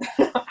fun?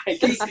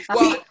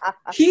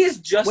 He is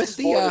just as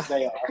bored as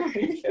they are.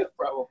 Yeah,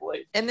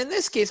 probably. And in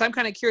this case, I'm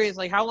kind of curious,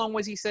 like, how long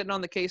was he sitting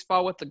on the case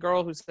file with the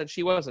girl who said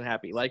she wasn't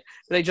happy? Like,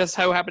 they just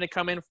so happened to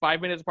come in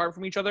 5 minutes apart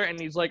from each other, and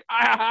he's like,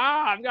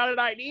 I've got an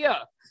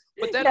idea.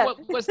 But then what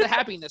was the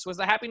happiness? Was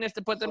the happiness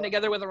to put them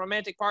together with a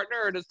romantic partner,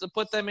 or just to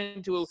put them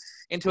into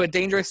a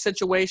dangerous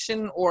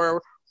situation,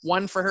 or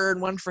one for her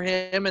and one for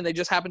him, and they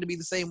just happen to be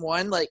the same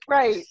one? Like,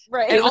 right.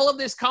 And all of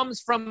this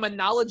comes from a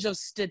knowledge of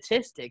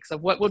statistics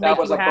of what would make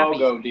you happy. That was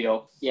a BOGO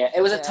deal. Yeah,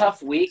 it was a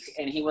tough week,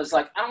 and he was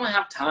like, I don't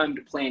have time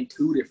to plan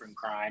 2 different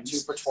crimes. 2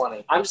 for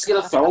 20. I'm just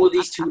going to throw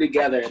these 2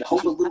 together and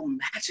hope a little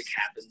magic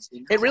happens.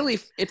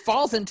 It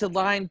falls into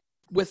line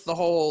with the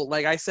whole,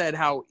 like I said,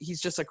 how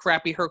he's just a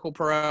crappy Hercule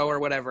Poirot or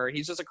whatever.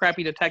 He's just a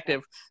crappy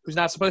detective who's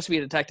not supposed to be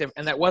a detective,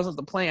 and that wasn't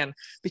the plan,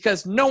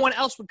 because no one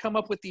else would come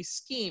up with these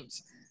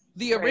schemes.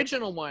 The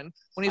original one,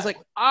 when he's like,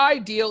 I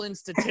deal in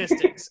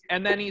statistics,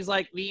 and then he's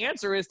like, the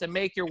answer is to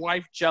make your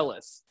wife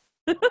jealous.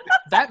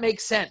 That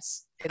makes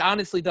sense. It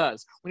honestly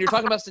does. When you're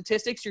talking about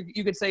statistics,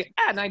 you could say,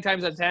 9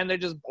 times out of 10, they're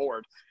just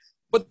bored.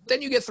 But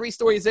then you get 3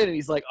 stories in, and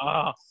he's like,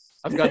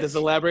 I've got this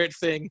elaborate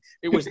thing.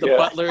 It was the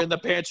butler in the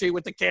pantry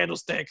with the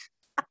candlestick.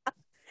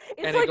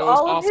 It's and like it goes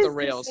all off of his the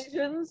rails.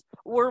 Decisions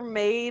were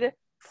made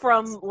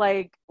from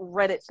like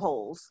Reddit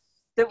polls.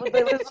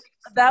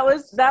 That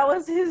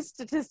was his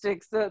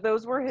statistics.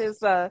 Those were his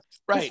right.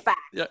 His facts.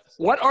 Yeah.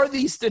 What are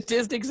these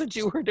statistics that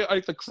you were doing?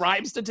 Like the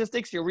crime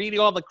statistics? You're reading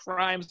all the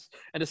crimes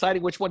and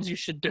deciding which ones you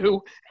should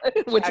do,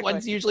 which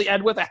ones usually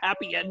end with a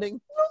happy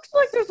ending. Looks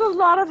like there's a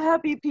lot of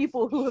happy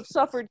people who have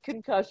suffered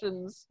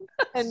concussions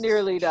and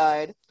nearly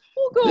died.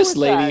 We'll go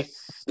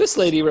This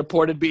lady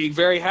reported being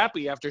very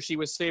happy after she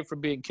was saved from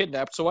being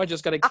kidnapped, so I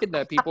just got to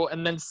kidnap people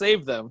and then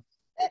save them.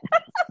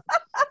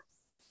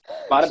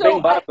 Bada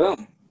bing, bada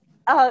boom.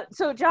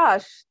 So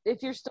Josh,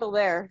 if you're still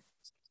there,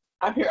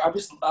 I'm here.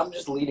 I'm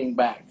just leaning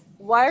back.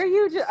 Why are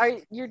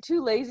you're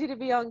too lazy to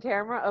be on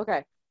camera?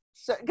 Okay.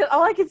 So, 'cause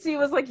all I could see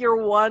was like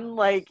your one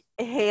like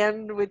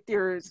hand with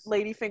your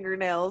lady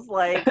fingernails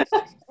like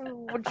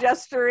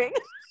gesturing.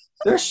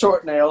 They're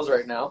short nails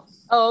right now.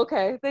 Oh,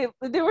 okay.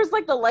 There was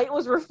like the light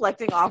was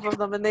reflecting off of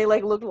them, and they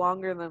like looked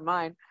longer than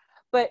mine.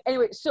 But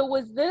anyway, so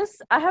was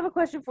this? I have a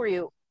question for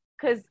you,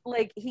 because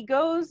like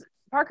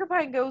Parker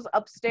Pine goes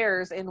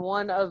upstairs in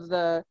one of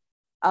the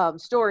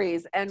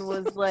stories and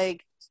was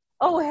like,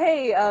 "Oh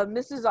hey,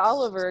 Mrs.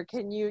 Oliver,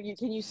 can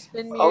you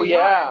spin me?" Oh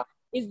yeah.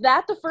 Is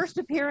that the first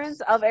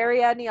appearance of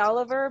Ariadne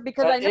Oliver?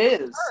 Because I know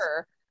it's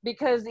her.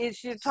 Because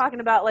she's talking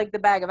about like the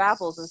bag of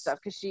apples and stuff.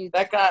 Because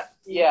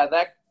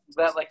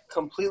that like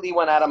completely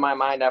went out of my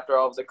mind after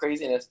all of the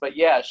craziness. But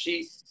yeah,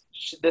 she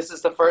this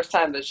is the first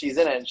time that she's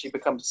in it, and she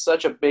becomes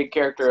such a big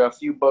character. A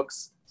few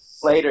books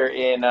later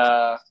in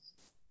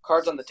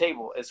Cards on the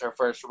Table is her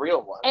first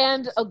real one,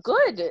 and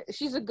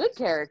she's a good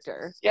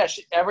character. Yeah,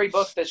 every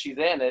book that she's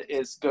in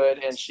is good,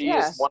 and she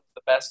is one of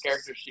the best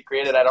characters she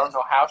created. I don't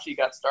know how she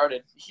got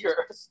started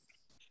here.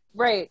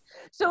 Right.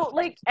 So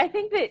like I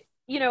think that,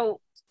 you know,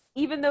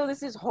 even though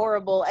this is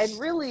horrible and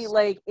really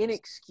like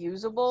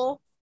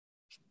inexcusable,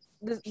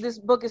 this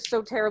book is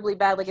so terribly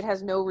bad, like it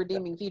has no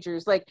redeeming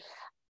features. Like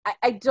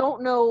I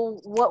don't know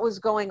what was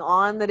going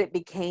on that it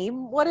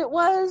became what it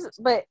was,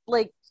 but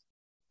like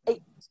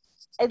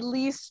at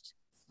least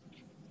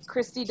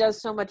Christie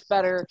does so much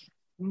better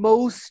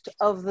most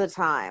of the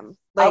time.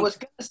 Like, I was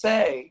going to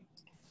say,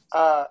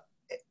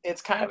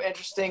 it's kind of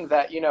interesting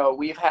that, you know,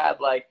 we've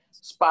had like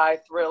spy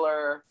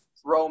thriller,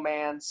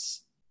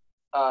 romance,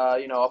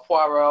 you know, a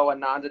Poirot, a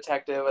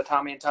non-detective, a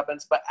Tommy and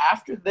Tuppence, but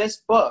after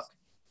this book,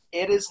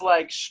 it is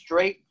like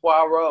straight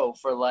Poirot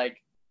for like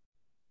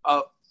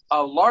a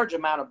large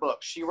amount of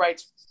books. She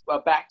writes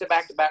back to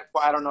back.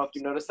 I don't know if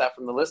you noticed that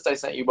from the list I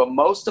sent you, but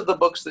most of the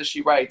books that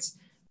she writes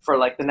for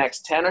like the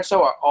next 10 or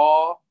so are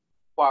all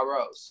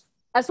Poirots.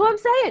 That's what I'm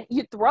saying.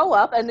 You throw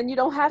up and then you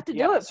don't have to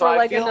do it for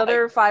like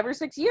another 5 or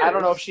 6 years. I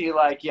don't know if she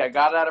got it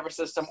out of her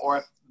system, or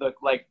if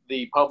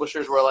the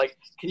publishers were like,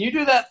 can you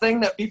do that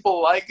thing that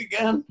people like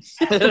again?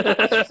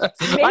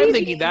 I'm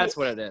thinking that's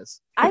what it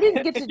is. I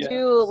didn't get to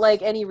do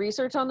like any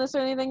research on this or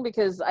anything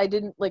because I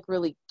didn't like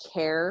really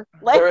care.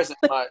 Like, there isn't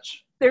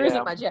much. There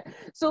isn't much, yeah.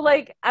 So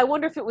like, I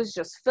wonder if it was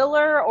just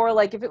filler, or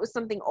like if it was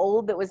something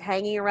old that was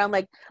hanging around,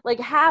 like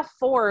half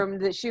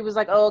formed, that she was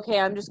like, oh, okay,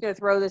 I'm just gonna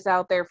throw this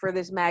out there for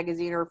this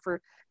magazine or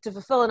to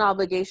fulfill an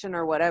obligation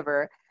or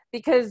whatever.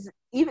 Because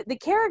even the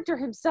character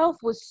himself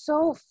was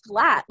so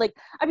flat. Like,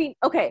 I mean,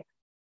 okay,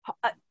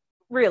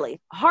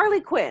 really, Harley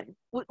Quinn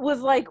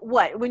was like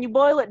what? When you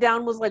boil it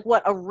down, was like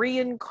what? A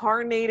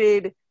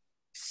reincarnated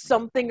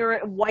something, or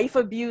a wife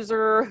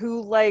abuser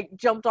who like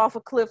jumped off a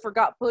cliff or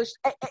got pushed.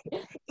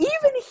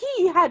 Even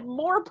he had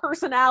more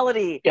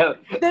personality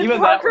than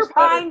Parker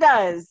Pine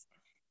does.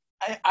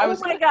 Oh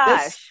my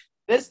gosh.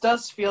 This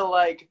does feel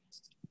like,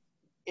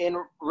 in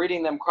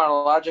reading them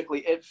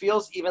chronologically, it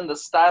feels, even the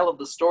style of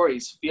the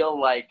stories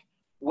feel like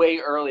way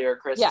earlier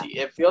Christie.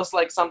 Yeah. It feels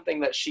like something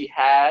that she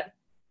had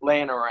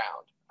laying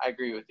around. I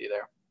agree with you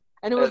there.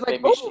 And it was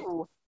like,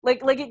 oh,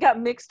 like it got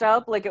mixed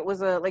up, like it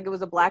was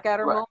a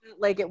Blackadder moment.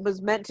 Like it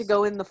was meant to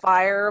go in the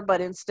fire,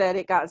 but instead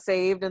it got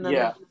saved, and then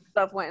the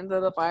stuff went into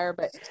the fire.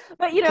 But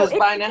you know, it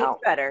gets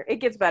better. It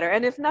gets better.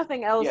 And if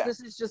nothing else,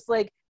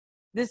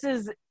 this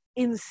is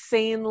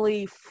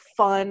insanely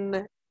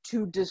fun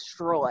to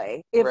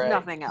destroy, if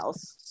nothing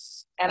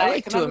else. And I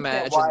like to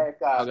imagine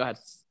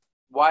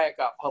why it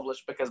got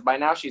published, because by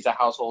now she's a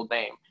household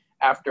name.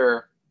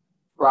 After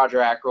Roger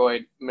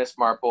Ackroyd, Miss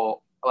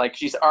Marple, like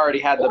she's already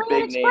had the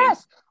big name.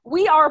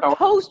 We are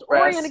post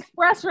Orient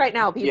Express right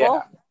now, people.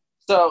 Yeah.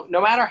 So no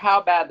matter how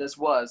bad this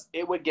was,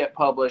 it would get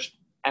published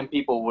and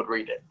people would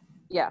read it.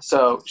 Yeah.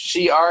 So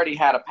she already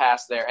had a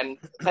pass there, and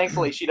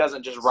thankfully she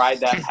doesn't just ride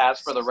that pass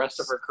for the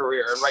rest of her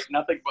career and write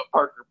nothing but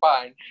Parker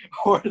Pine,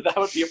 or that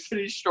would be a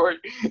pretty short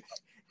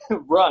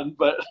run.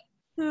 But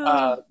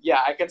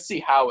I can see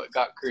how it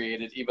got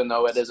created, even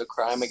though it is a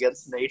crime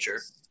against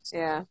nature.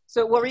 Yeah.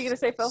 So what were you going to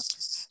say, Phil?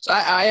 So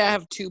I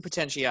have two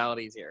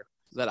potentialities here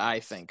that I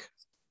think.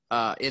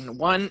 In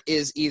one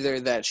is either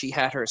that she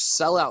had her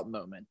sellout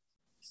moment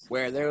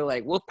where they're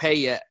like, we'll pay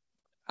you,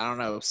 I don't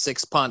know,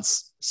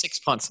 sixpence,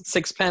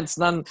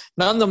 none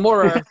the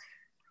more.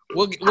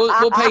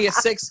 We'll pay you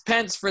 6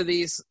 pence for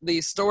these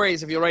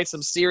stories if you write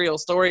some serial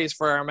stories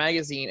for our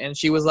magazine. And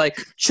she was like,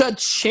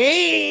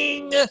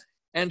 cha-ching!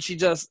 And she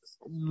just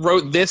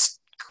wrote this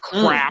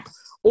crap.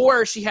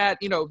 Or she had,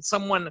 you know,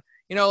 someone,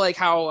 you know, like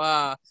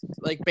how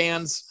like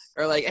bands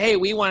are like, hey,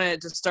 we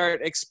wanted to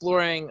start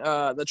exploring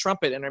the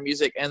trumpet in our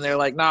music, and they're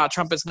like, nah,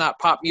 trumpet's not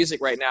pop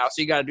music right now,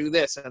 so you got to do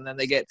this, and then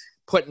they get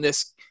put in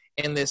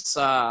this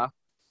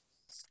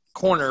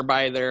corner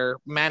by their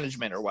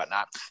management or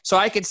whatnot. So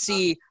I could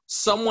see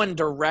someone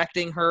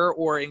directing her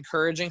or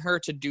encouraging her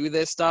to do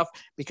this stuff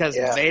because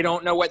they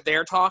don't know what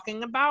they're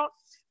talking about,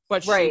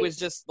 but she was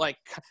just like,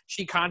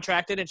 she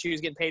contracted and she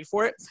was getting paid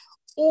for it.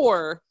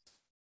 Or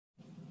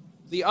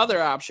the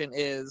other option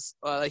is,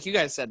 like you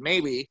guys said,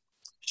 maybe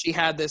she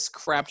had this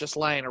crap just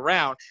lying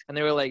around, and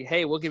they were like,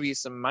 hey, we'll give you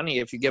some money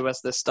if you give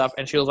us this stuff.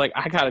 And she was like,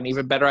 I got an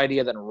even better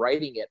idea than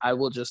writing it. I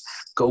will just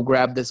go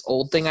grab this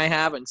old thing I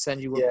have and send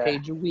you a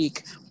page a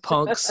week,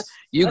 punks.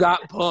 You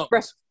got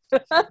punked.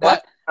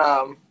 But,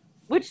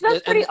 which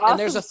that's pretty awesome. And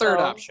there's a third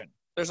option.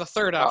 There's a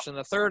third option.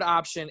 The third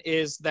option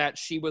is that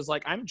she was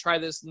like, I'm going to try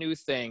this new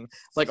thing.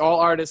 Like all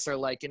artists are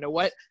like, you know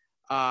what?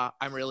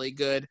 I'm really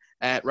good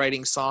at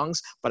writing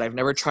songs, but I've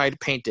never tried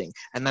painting.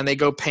 And then they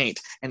go paint,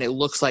 and it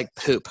looks like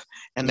poop.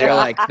 And they're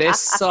like, this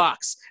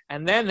sucks.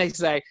 And then they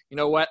say, you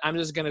know what? I'm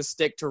just going to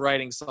stick to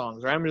writing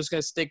songs, or I'm just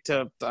going to stick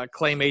to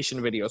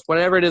claymation videos.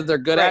 Whatever it is they're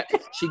good at,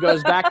 she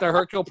goes back to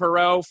Hercule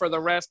Poirot for the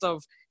rest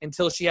of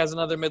until she has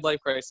another midlife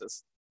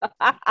crisis.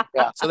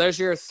 So there's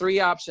your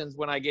three options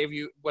when I gave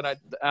you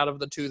out of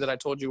the two that I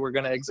told you were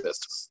going to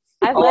exist.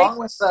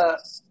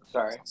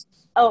 Sorry.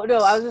 Oh, no,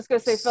 I was just going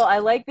to say, Phil, I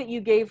like that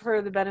you gave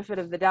her the benefit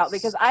of the doubt,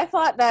 because I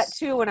thought that,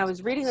 too, when I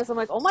was reading this. I'm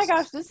like, oh, my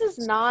gosh, this is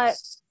not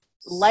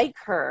like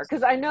her.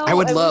 Because I know...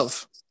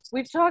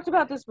 We've talked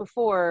about this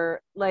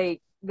before,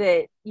 like,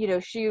 that, you know,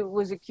 she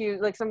was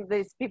accused... Like, some of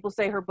these people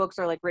say her books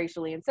are, like,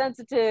 racially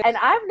insensitive. And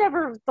I've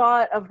never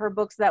thought of her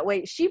books that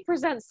way. She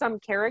presents some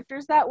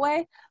characters that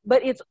way,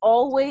 but it's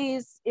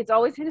always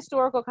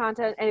historical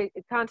context,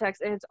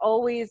 and it's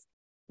always...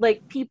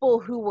 like people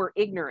who were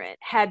ignorant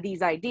had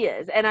these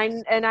ideas, and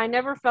I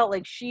never felt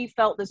like she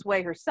felt this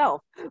way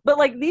herself. But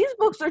like these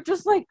books are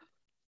just like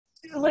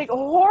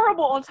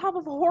horrible on top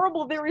of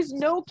horrible. There is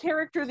no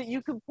character that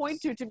you can point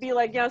to be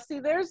like, yeah, see,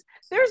 there's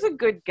a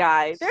good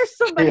guy. There's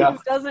somebody who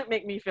doesn't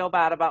make me feel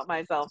bad about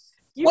myself.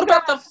 What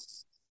about the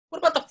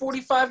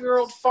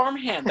 45-year-old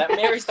farmhand that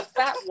marries the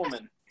fat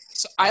woman?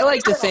 So I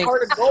like to think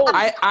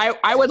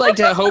I would like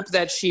to hope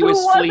that she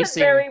was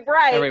fleecing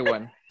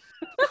everyone.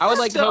 I would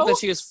like to hope that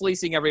she was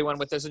fleecing everyone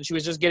with this, and she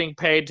was just getting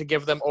paid to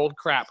give them old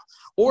crap.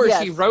 Or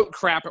she wrote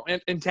crap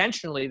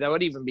intentionally. That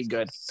would even be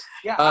good.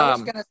 Yeah, I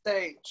was going to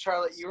say,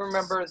 Charlotte, you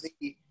remember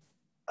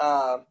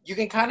you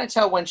can kind of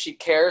tell when she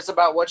cares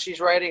about what she's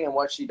writing and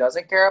what she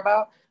doesn't care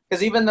about.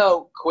 Because even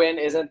though Quinn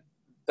isn't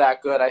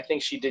that good, I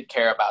think she did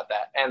care about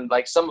that. And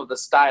like some of the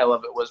style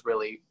of it was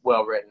really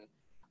well written.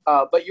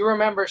 But you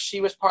remember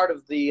she was part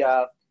of the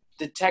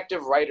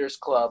Detective Writers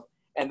Club,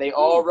 and they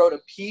all wrote a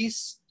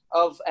piece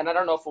of, and I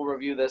don't know if we'll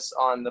review this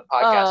on the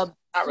podcast.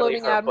 Not really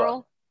Floating Admiral?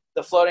 Book.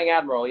 The Floating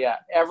Admiral, yeah.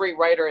 Every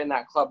writer in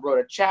that club wrote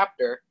a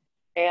chapter,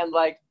 and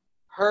like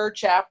her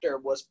chapter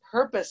was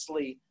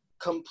purposely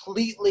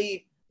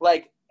completely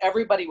like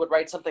everybody would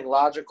write something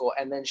logical,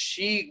 and then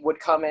she would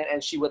come in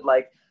and she would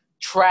like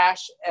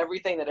trash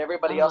everything that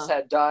everybody else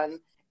had done,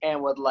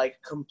 and would like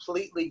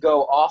completely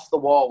go off the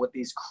wall with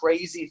these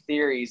crazy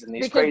theories and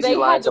these crazy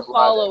lines of logic. Because they had to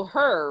follow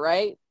her,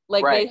 right?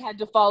 Like they had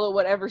to follow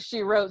whatever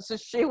she wrote. So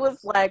she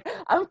was like,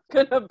 I'm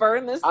going to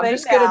burn this thing down. I'm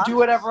just going to do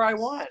whatever I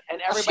want. And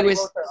everybody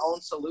wrote their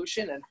own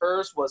solution. And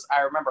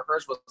I remember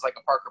hers was like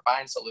a Parker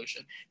Bine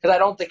solution. Because I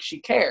don't think she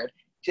cared.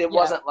 It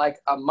wasn't like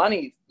a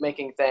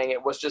money-making thing.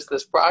 It was just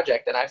this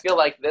project. And I feel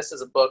like this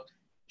is a book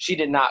she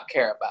did not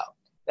care about.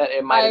 That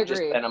it might have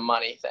just been a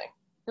money thing.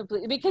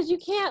 Completely. Because you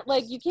can't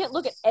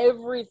look at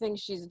everything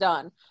she's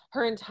done.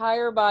 Her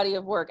entire body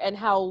of work and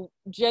how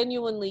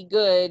genuinely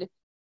good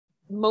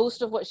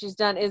most of what she's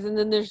done is, and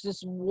then there's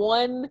this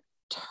one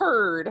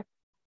turd,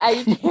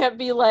 and you can't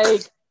be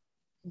like,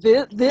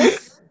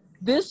 this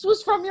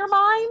was from your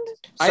mind.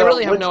 I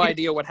really have no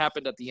idea what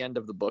happened at the end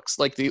of the books.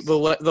 Like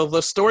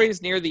the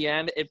stories near the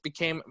end, it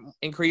became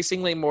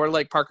increasingly more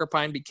like Parker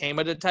Bine became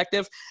a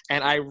detective,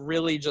 and I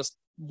really just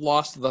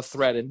lost the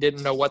thread and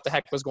didn't know what the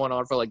heck was going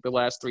on for like the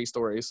last 3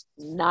 stories.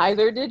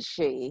 Neither did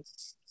she.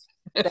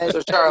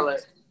 So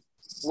Charlotte,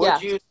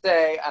 would you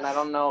say, and I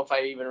don't know if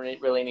I even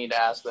really need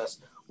to ask this,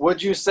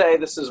 would you say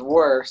this is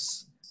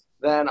worse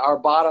than our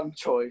bottom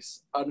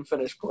choice,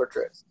 Unfinished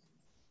Portrait?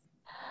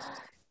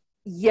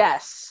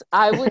 Yes,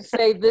 I would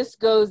say this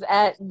goes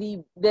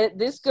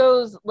this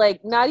goes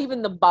like not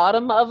even the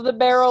bottom of the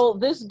barrel.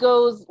 This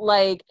goes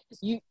like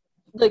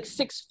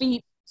 6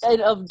 feet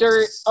of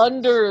dirt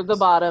under the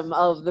bottom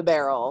of the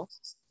barrel.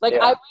 Like,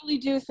 I really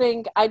do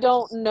think, I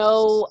don't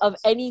know of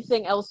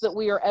anything else that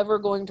we are ever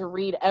going to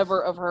read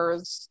ever of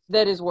hers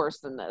that is worse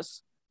than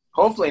this.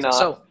 Hopefully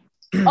not.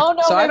 Oh,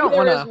 no, maybe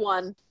there is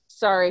one.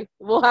 Sorry.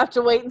 We'll have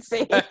to wait and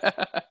see.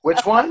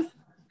 Which one?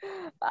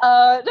 No,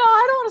 I don't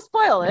want to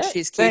spoil it.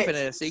 She's keeping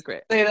it a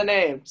secret. Say the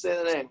name.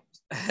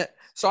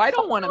 So I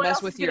don't want to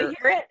mess with your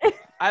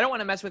I don't want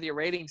to mess with your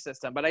rating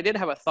system, but I did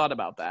have a thought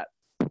about that.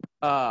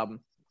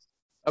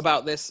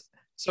 About this.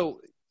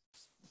 So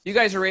you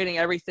guys are rating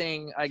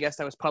everything, I guess,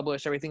 that was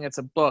published, everything that's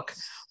a book,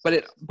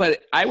 but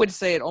I would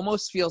say it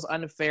almost feels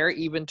unfair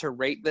even to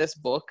rate this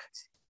book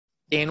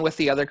in with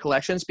the other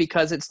collections,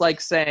 because it's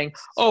like saying,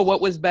 oh, what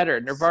was better,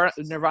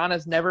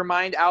 Nirvana's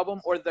Nevermind album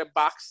or the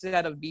box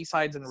set of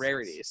B-sides and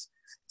rarities?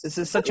 This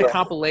is such a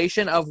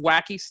compilation of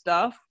wacky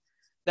stuff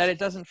that it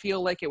doesn't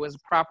feel like it was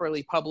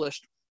properly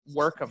published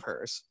work of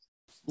hers.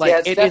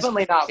 Like, it's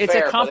definitely not fair. It's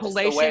a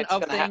compilation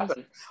of things.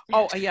 Happen.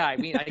 Oh yeah, I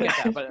mean, I get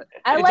that, but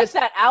I like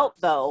that out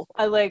though.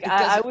 I would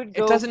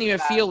go. It doesn't even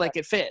feel like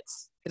it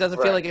fits. It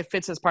doesn't feel like it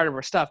fits as part of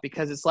her stuff,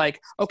 because it's like,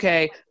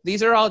 okay,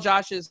 these are all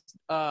Josh's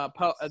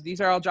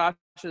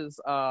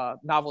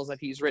novels that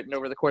he's written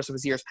over the course of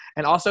his years,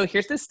 and also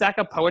here's this stack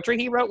of poetry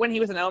he wrote when he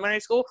was in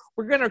elementary school.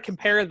 We're gonna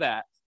compare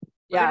that.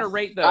 We're gonna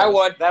rate those. I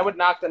would. That would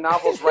knock the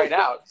novels right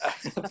out.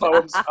 The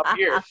poems up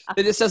here.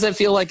 It just doesn't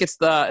feel like it's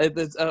in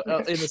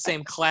the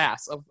same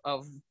class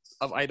of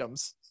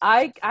items.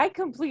 I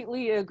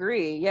completely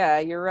agree. Yeah,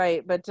 you're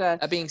right. But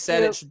that being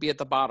said, it should be at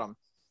the bottom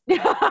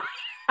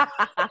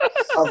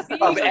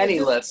of any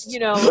list.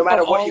 No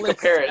matter what you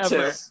compare it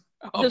to.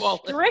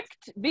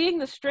 Being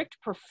the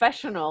strict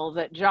professional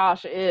that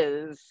Josh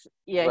is,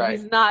 right.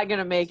 He's not going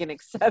to make an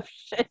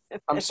exception.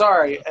 I'm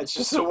sorry. It's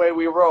just the way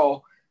we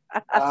roll.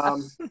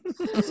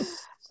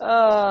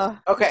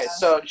 Okay,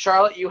 so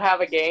Charlotte, you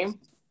have a game?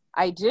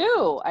 I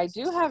do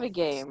have a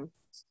game.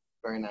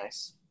 Very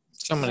nice.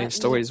 So many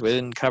stories we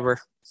didn't cover.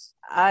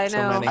 I know.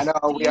 So many. I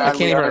know. We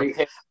already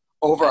hit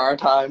over our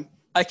time.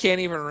 I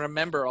can't even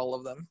remember all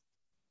of them.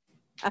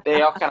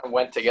 They all kind of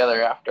went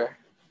together after.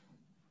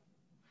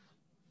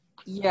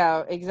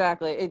 Yeah,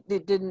 exactly.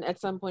 It didn't.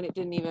 At some point, it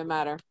didn't even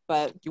matter.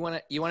 But you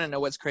want to know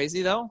what's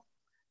crazy though?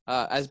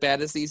 As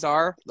bad as these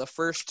are, the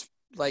first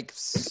I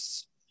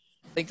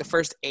think the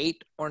first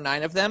 8 or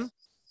 9 of them,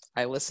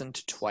 I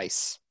listened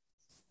twice.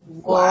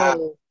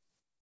 Whoa!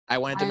 I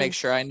wanted to make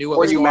sure I knew what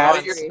was going on. Were you mad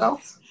at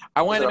yourself?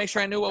 I wanted to make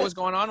sure I knew what was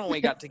going on when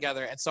we got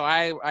together, and so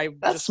I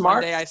just smart.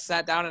 One day I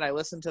sat down and I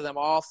listened to them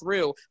all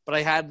through. But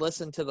I had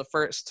listened to the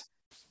first,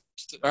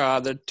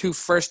 the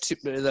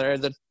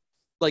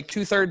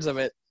 2/3 of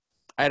it.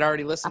 I'd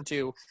already listened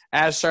to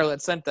as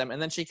Charlotte sent them,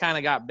 and then she kind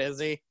of got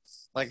busy,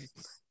 like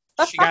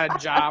she got a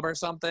job or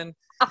something,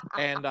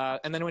 and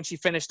then when she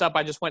finished up,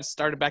 I just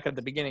started back at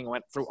the beginning,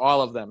 went through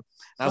all of them,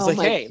 and I was like,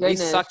 hey,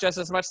 these suck just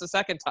as much the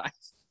second time.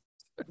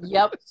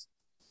 Yep,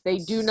 they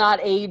do not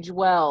age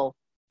well.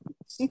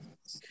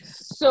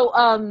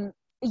 So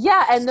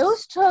yeah, and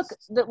those took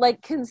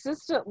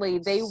consistently.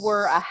 They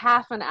were a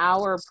half an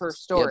hour per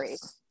story.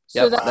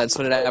 Yep, that's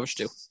what it averaged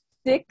to.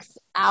 6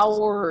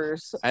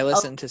 hours. I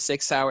listened to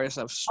 6 hours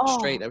of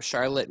straight of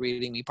Charlotte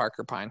reading me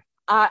Parker Pine.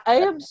 I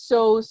am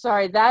so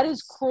sorry. That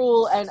is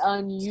cruel and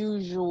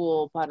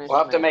unusual punishment. We'll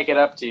have to make it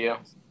up to you.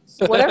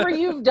 Whatever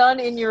you've done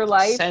in your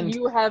life,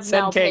 you have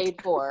now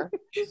paid for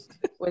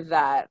with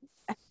that.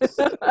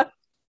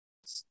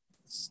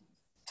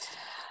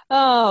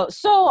 Oh,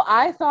 so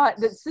I thought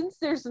that since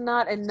there's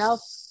not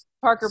enough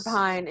Parker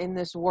Pine in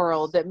this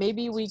world, that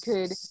maybe we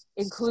could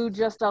include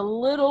just a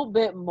little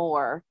bit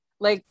more.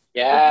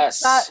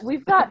 Yes.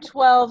 We've got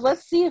 12.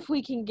 Let's see if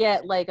we can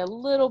get a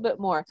little bit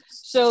more.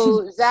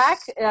 So Zach,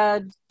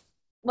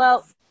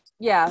 well,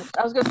 yeah,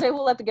 I was gonna say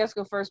we'll let the guests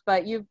go first,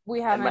 but we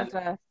haven't.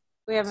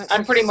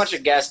 I'm pretty much a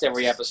guest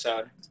every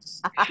episode.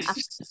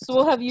 So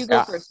we'll have you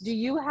go first. Do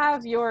you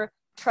have your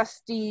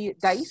trusty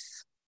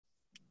dice?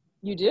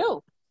 You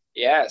do.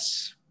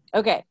 Yes.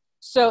 Okay.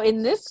 So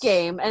in this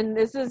game, and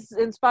this is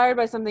inspired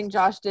by something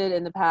Josh did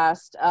in the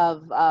past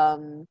of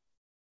Mad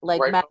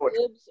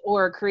Libs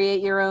or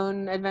create your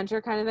own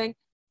adventure kind of thing.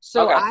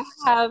 So okay.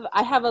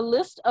 I have a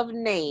list of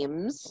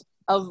names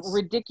of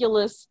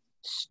ridiculous,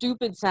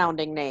 stupid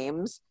sounding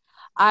names.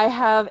 I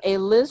have a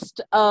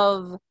list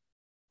of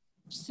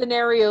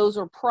scenarios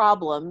or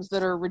problems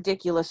that are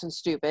ridiculous and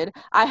stupid.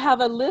 I have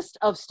a list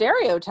of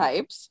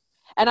stereotypes,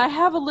 and I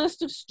have a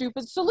list of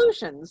stupid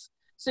solutions.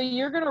 So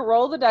you're going to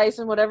roll the dice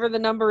and whatever the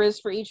number is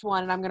for each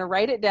one, and I'm going to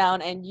write it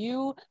down, and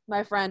you,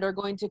 my friend, are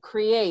going to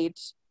create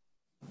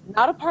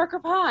not a Parker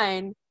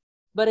Pine,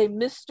 but a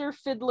Mr.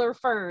 Fiddler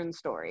Fern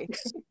story.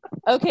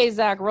 Okay,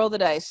 Zach, roll the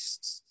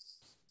dice.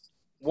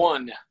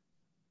 1.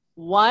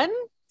 1?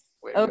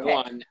 Okay.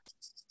 1.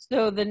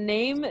 So the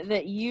name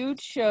that you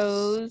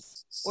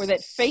chose, or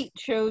that fate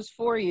chose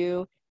for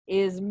you,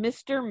 is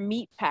Mr.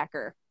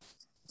 Meatpacker.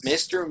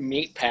 Mr.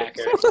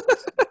 Meatpacker.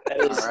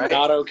 That is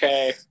not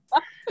okay.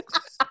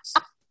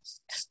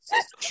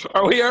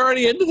 Are we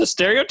already into the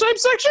stereotype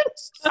section?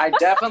 I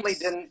definitely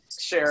didn't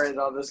share it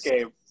on this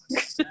game.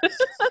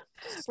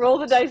 Roll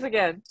the dice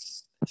again.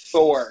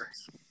 4.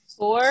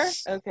 4?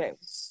 Okay.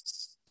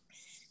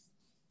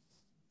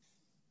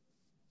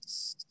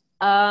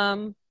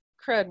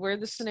 Crud, where'd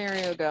the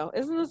scenario go?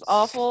 Isn't this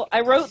awful? I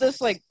wrote this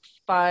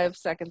 5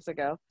 seconds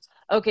ago.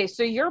 Okay,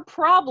 so your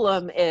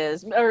problem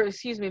is, or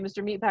excuse me,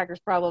 Mr. Meatpacker's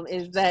problem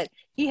is that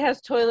he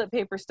has toilet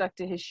paper stuck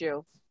to his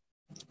shoe.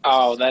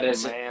 Oh, that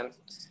is, man.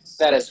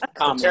 That is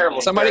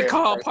terrible. Somebody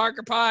call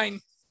Parker Pine.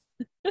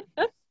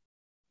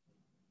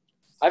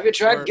 Have you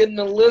tried getting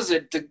a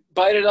lizard to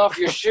bite it off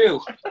your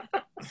shoe?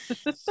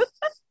 The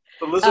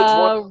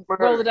lizard's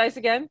roll the dice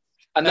again.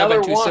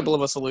 Another too 1. simple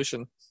of a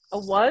solution. A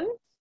 1?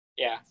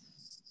 Yeah.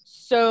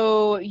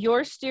 So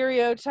your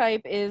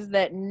stereotype is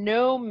that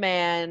no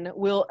man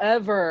will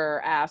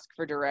ever ask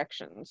for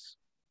directions.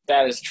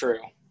 That is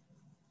true.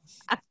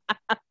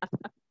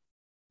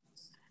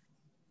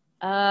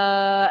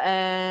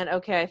 And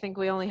okay, I think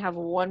we only have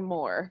one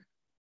more.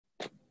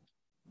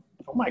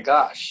 Oh my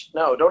gosh.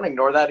 No, don't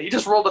ignore that. He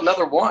just rolled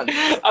another 1.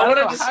 I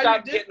wanted to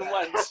stop getting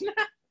ones.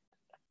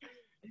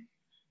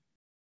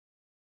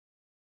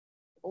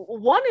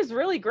 1 is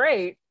really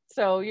great.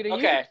 So,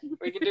 okay,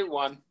 we can do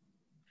 1.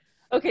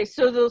 Okay,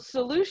 so the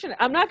solution,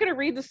 I'm not going to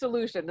read the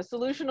solution. The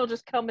solution will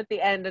just come at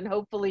the end, and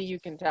hopefully you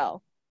can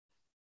tell.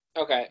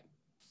 Okay.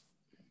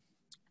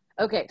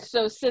 Okay,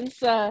 so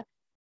since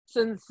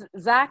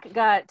Zach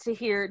got to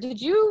hear,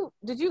 you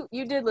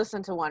did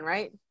listen to one,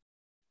 right?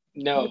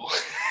 No.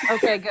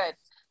 Okay, good.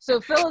 So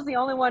Phil is the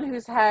only one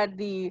who's had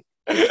the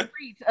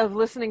treat of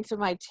listening to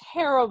my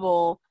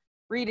terrible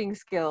reading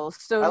skills.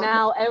 So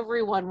now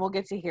everyone will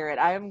get to hear it.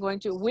 I am going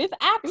to, with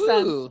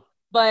accents,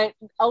 but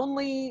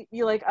only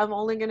I'm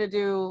only going to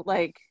do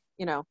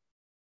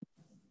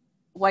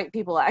white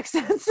people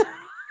accents.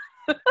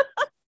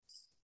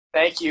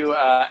 Thank you,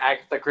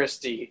 Agatha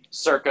Christie,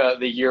 circa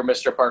the year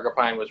Mr. Parker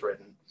Pyne was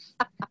written.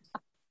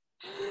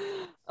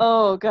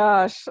 Oh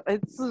gosh,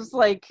 it's just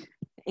like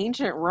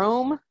ancient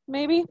Rome,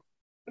 maybe.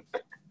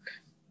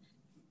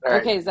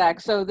 Right. Okay,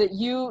 Zach. So that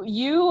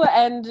you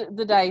and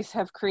the dice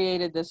have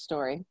created this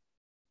story.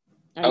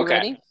 Are you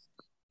ready?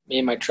 Me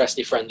and my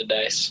trusty friend, the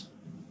dice.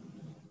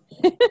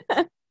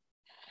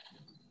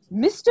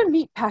 Mr.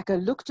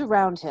 Meatpacker looked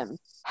around him.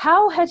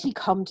 How had he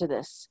come to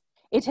this?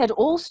 It had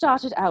all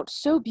started out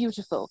so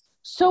beautiful,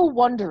 so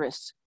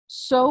wondrous,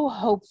 so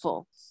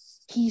hopeful.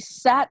 He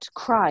sat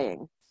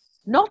crying.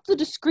 Not the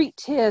discreet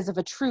tears of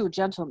a true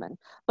gentleman,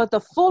 but the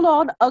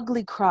full-on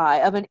ugly cry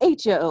of an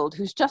 8-year-old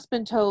who's just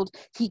been told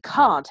he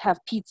can't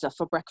have pizza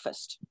for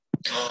breakfast.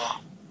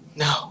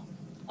 No.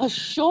 A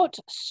short,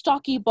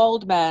 stocky,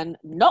 bald man,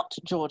 not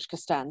George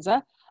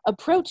Costanza,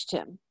 approached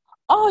him.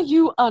 "Are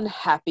you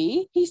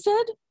unhappy?" he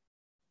said.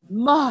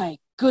 "My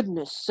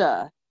goodness,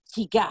 sir,"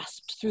 he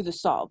gasped through the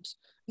sobs.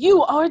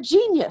 "You are a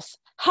genius.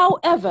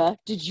 However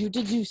did you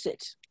deduce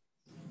it?"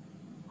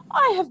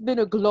 "I have been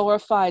a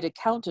glorified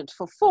accountant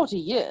for 40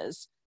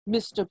 years,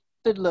 Mr.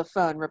 Fiddler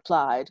Fern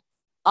replied.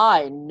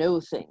 "I know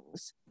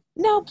things.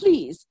 Now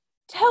please,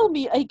 tell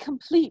me, a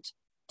complete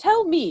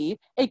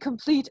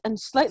and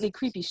slightly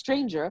creepy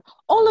stranger,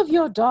 all of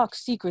your dark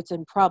secrets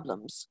and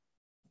problems."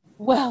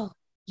 "Well,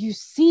 you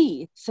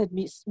see," said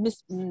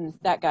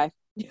that guy.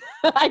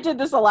 I did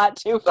this a lot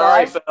too, Phil.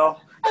 Sorry, Phil.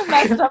 I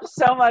messed up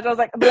so much. I was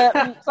like,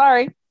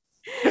 sorry.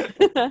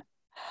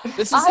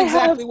 This is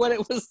exactly what it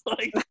was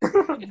like.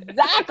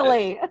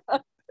 Exactly.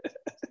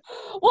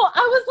 Well,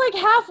 I was like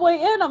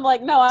halfway in. I'm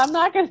like, no, I'm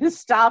not going to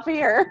stop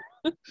here.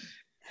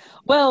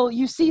 "Well,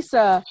 you see,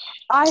 sir,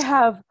 I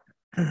have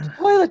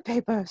toilet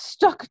paper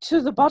stuck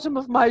to the bottom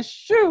of my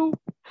shoe.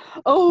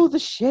 Oh, the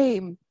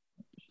shame."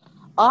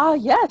 "Ah,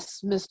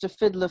 yes," Mr.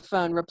 Fiddler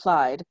Fern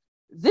replied.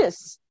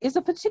 "This is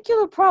a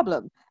particular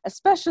problem,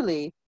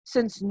 especially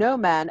since no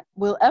man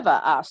will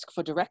ever ask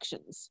for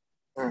directions.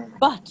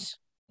 But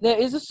there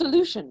is a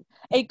solution,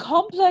 a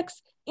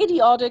complex,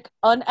 idiotic,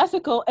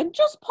 unethical, and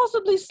just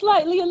possibly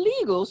slightly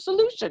illegal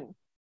solution.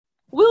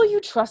 Will you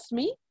trust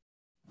me?"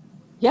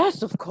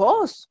 "Yes, of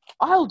course.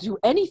 I'll do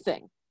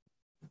anything."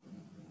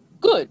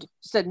 "Good,"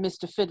 said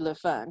Mr. Fiddler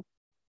Fern,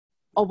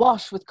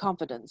 awash with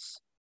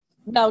confidence.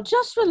 "Now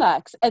just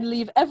relax and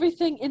leave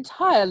everything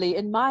entirely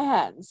in my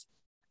hands.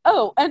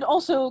 Oh, and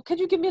also, could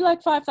you give me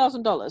like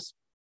 $5,000?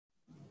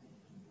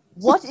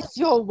 "What is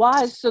your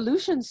wise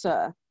solution,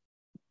 sir?"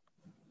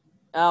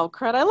 Oh,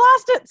 crud, I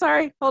lost it.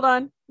 Sorry, hold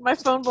on. My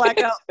phone blacked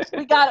out.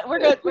 We got it. We're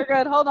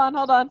good. Hold on.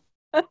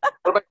 What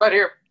about right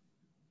here?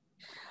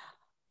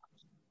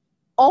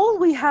 "All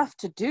we have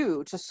to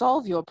do to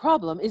solve your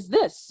problem is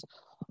this.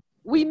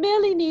 We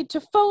merely need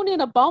to phone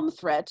in a bomb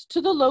threat to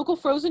the local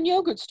frozen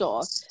yogurt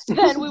store.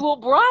 Then we will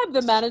bribe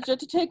the manager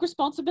to take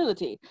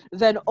responsibility.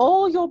 Then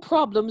all your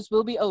problems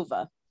will be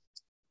over.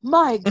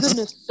 My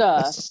goodness,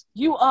 sir,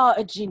 you are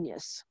a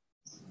genius."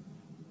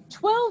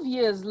 12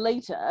 years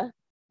later,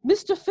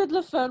 Mr.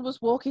 Fiddler Fern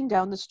was walking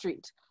down the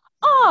street.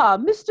 "Ah,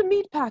 Mr.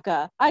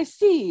 Meatpacker, I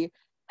see.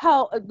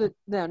 How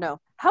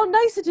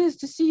nice it is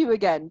to see you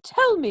again.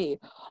 Tell me,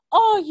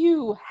 are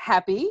you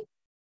happy?"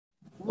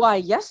 "Why,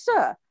 yes,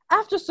 sir.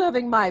 After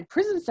serving my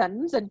prison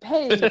sentence and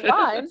paying the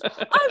fines,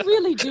 I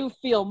really do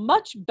feel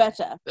much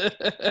better."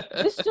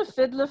 Mr.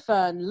 Fiddler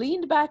Fern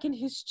leaned back in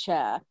his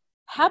chair,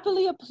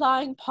 happily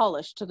applying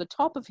polish to the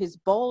top of his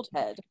bald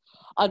head.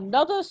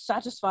 Another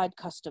satisfied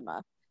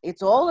customer.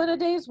 It's all in a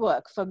day's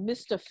work for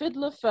Mr.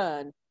 Fiddler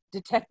Fern,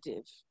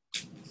 detective.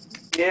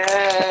 Yay!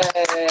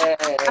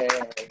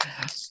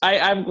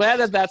 I'm glad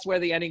that that's where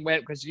the ending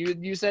went, because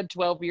you said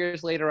 12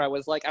 years later. I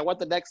was like, I want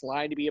the next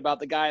line to be about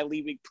the guy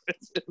leaving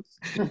prison.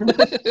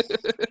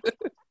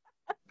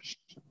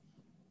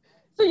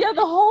 So yeah,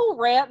 the whole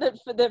rant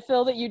that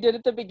Phil, that you did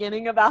at the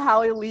beginning about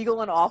how illegal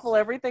and awful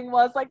everything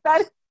was, like,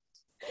 that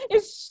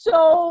is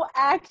so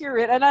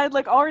accurate. And I had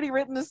already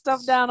written this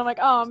stuff down. I'm like,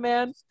 oh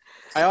man.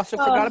 I also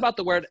forgot about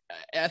the word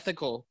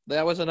ethical.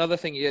 That was another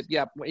thing.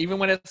 Yeah, even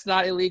when it's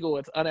not illegal,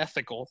 it's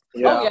unethical.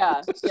 Yeah. Oh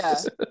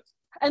yeah.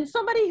 And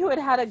somebody who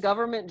had a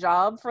government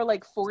job for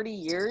 40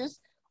 years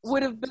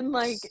would have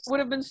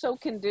been so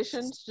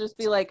conditioned to just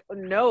be like,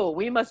 no,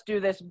 we must do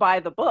this by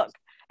the book.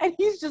 And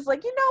he's just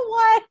like, you know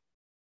what?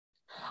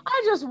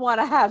 I just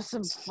want to have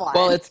some fun.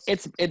 Well,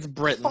 it's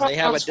Britain. They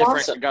have a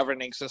different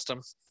governing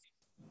system.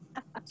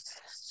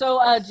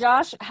 So,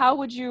 Josh, how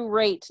would you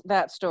rate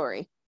that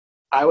story?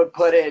 I would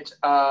put it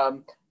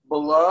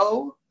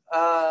below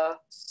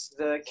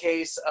the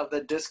case of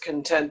the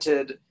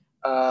discontented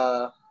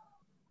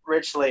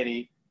rich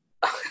lady,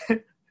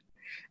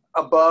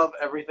 above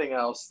everything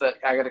else that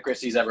Agatha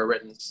Christie's ever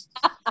written.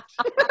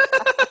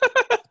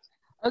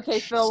 Okay,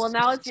 Phil. Well,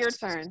 now it's your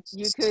turn.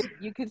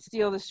 You could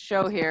steal the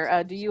show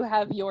here. Do you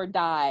have your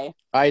die?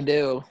 I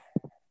do.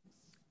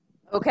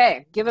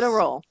 Okay, give it a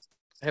roll.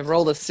 I've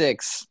rolled a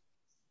 6.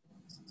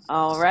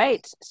 All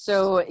right.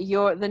 So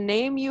the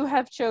name you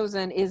have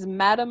chosen is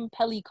Madame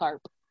Pellicarp.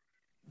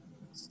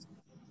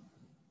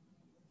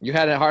 You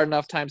had a hard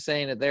enough time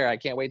saying it there. I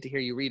can't wait to hear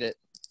you read it.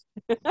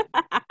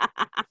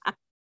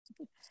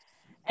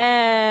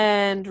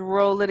 And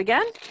roll it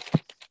again.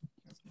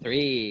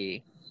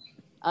 3.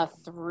 A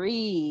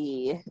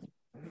 3.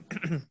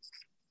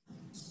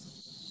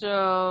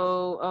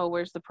 So,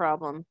 where's the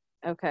problem?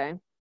 Okay.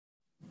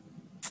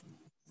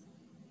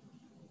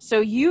 So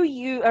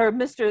you or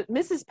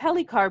Mrs.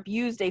 Pellicarp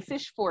used a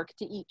fish fork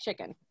to eat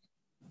chicken.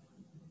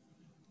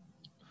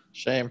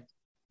 Shame.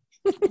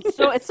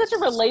 So it's such a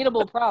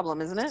relatable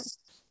problem, isn't it?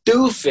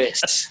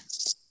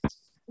 Doofus.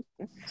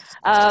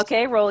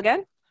 Okay, roll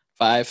again.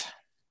 5.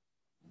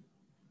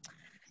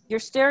 Your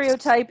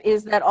stereotype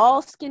is that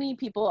all skinny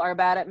people are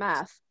bad at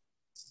math.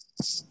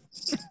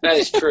 That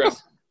is true.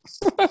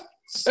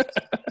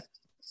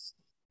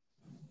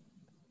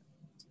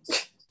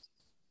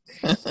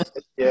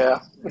 Yeah.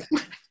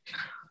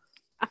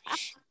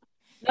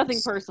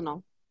 Nothing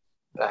personal.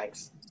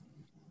 Thanks.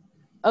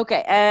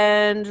 Okay,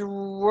 and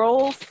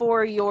roll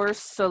for your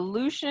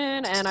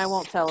solution, and I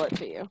won't tell it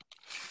to you.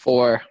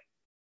 4.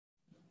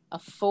 A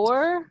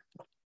 4?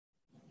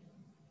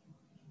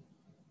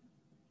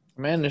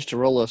 I managed to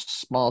roll a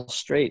small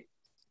straight.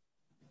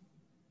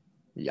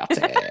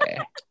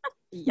 Yahtzee.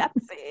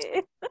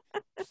 Yahtzee.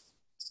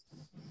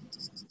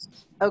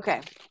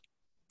 Okay.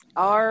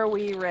 Are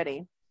we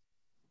ready?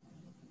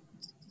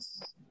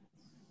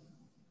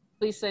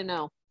 Please say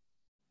no.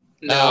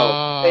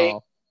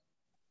 No.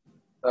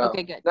 Oh.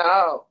 Okay, good.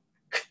 No.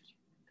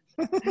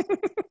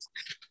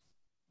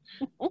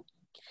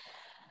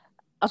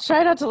 I'll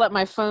try not to let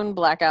my phone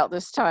black out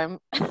this time.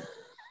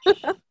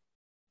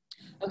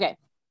 Okay.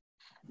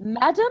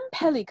 Madame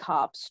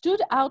Pellicarp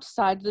stood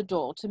outside the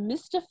door to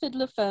Mr.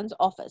 Fiddlerfern's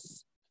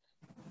office.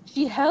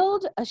 She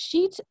held a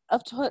sheet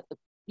of toilet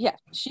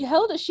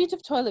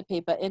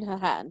paper in her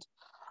hand.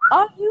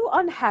 Are you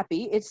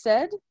unhappy? It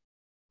said.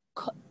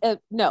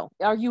 No.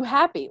 Are you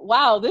happy?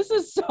 Wow, this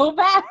is so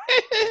bad.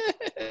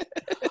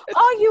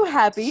 Are you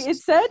happy? It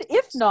said.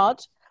 If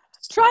not,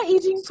 try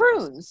eating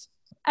prunes.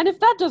 And if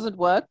that doesn't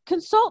work,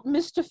 consult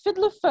Mr.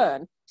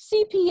 Fiddlerfern,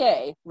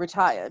 CPA,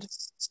 retired.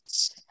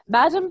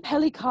 Madame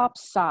Pellicarp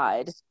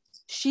sighed.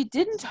 She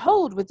didn't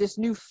hold with this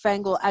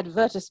newfangled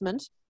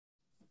advertisement.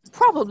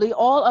 Probably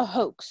all a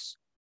hoax.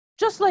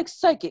 Just like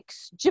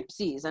psychics,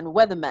 gypsies, and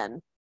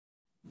weathermen.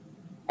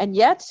 And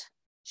yet,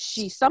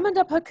 she summoned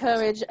up her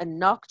courage and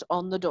knocked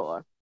on the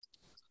door.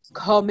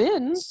 Come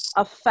in,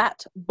 a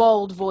fat,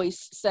 bald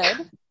voice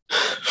said.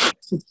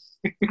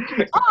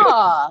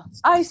 Ah,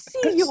 I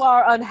see you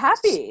are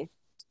unhappy,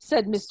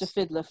 said Mr.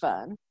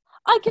 Fiddlerfern.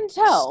 I can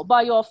tell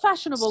by your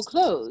fashionable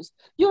clothes,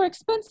 your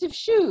expensive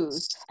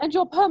shoes, and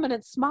your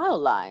permanent smile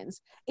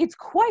lines. It's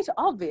quite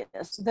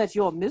obvious that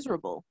you're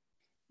miserable.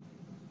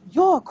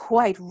 You're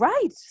quite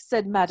right,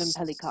 said Madame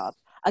Pellicarp,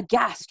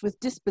 aghast with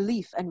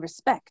disbelief and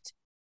respect.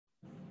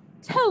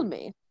 Tell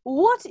me,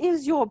 what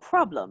is your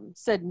problem?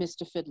 Said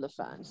Mr.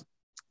 Fiddlerfern.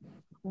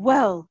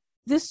 Well,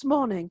 this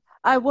morning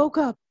I woke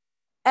up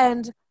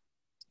and,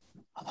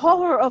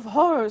 horror of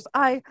horrors,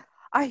 I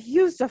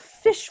used a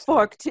fish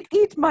fork to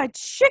eat my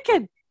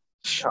chicken.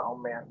 Oh,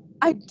 man.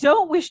 I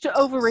don't wish to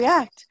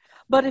overreact,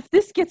 but if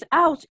this gets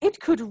out,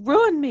 it could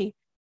ruin me.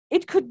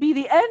 It could be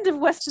the end of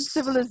Western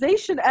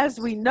civilization as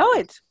we know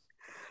it.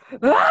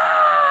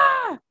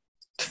 Ah!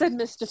 Said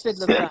Mr.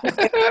 Fiddlerfern.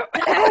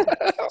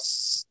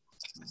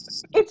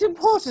 It's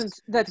important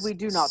that we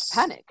do not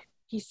panic,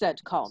 he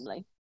said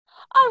calmly.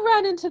 I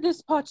ran into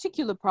this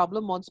particular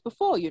problem once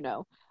before, you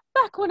know,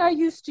 back when I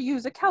used to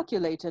use a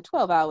calculator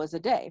 12 hours a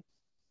day.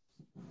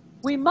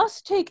 We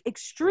must take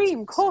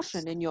extreme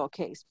caution in your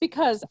case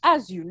because,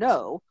 as you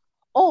know,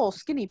 all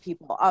skinny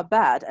people are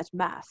bad at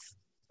math.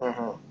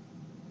 Mm-hmm.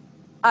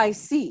 I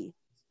see,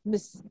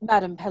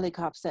 Madame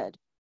Pellicarp said.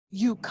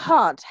 You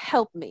can't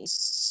help me.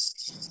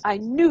 I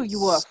knew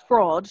you were a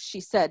fraud, she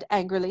said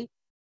angrily.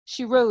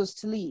 She rose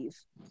to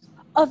leave.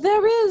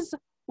 There is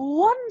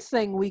one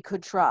thing we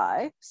could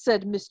try,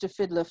 said Mr.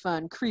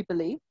 Fiddlerfern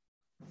creepily.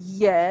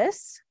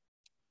 Yes?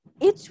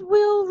 It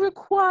will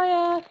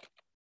require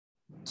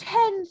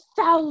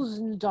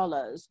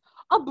 $10,000,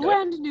 a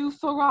brand new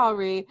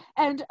Ferrari,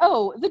 and,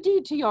 the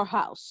deed to your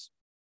house.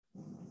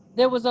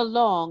 There was a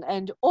long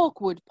and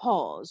awkward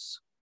pause.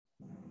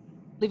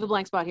 Leave a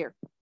blank spot here.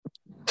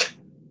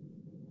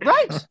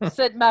 Right,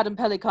 said Madame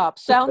Pellicarp.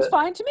 Sounds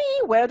fine to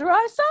me. Where do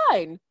I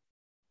sign?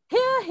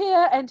 Here,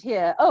 here, and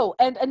here. Oh,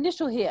 and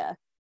initial here.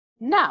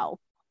 Now,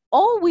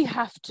 all we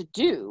have to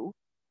do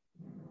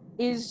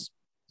is...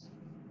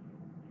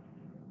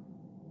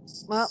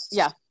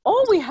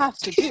 all we have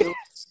to do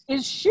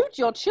is shoot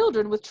your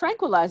children with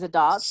tranquilizer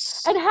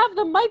darts and have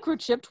them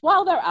microchipped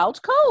while they're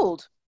out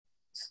cold.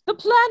 The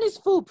plan is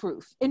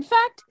foolproof. In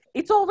fact,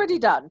 it's already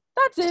done.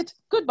 That's it.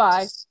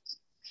 Goodbye.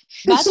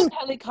 Madame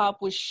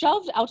Helicop was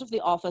shoved out of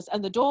the office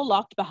and the door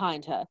locked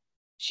behind her.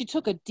 She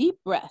took a deep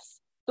breath.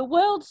 The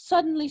world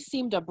suddenly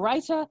seemed a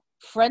brighter,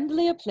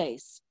 friendlier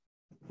place.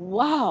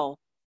 Wow,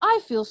 I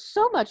feel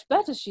so much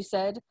better, she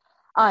said.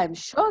 I'm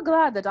sure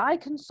glad that I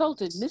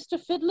consulted Mr.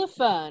 Fiddler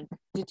Fern,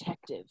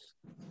 detective.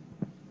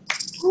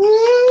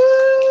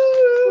 Woo!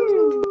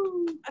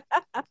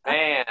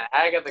 Man,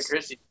 Agatha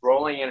Christie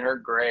rolling in her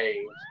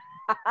grave.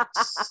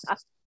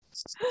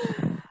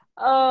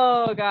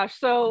 Oh gosh.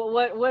 So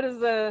what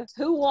is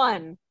who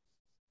won?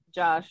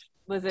 Josh?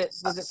 Was it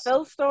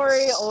Phil's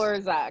story or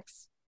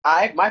Zach's?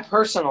 My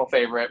personal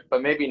favorite,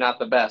 but maybe not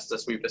the best,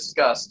 as we've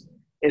discussed,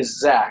 is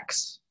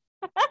Zach's.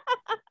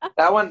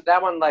 That one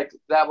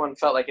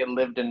felt like it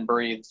lived and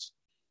breathed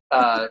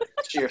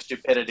sheer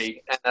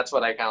stupidity, and that's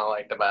what I kind of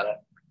liked about it.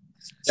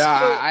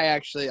 Yeah, I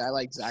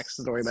like Zach's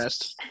story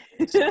best.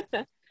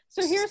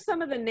 So here's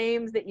some of the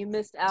names that you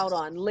missed out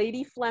on: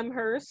 Lady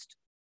Flemhurst,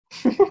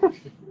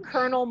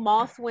 Colonel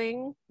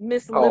Mothwing,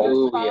 Miss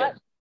Liverspot,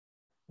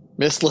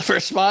 Miss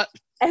Liverspot,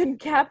 and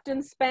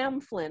Captain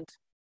Spamflint.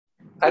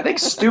 I think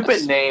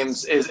stupid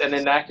names is an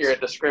inaccurate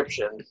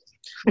description.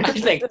 I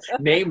think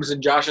names in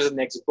Josh's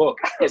next book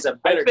is a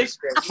better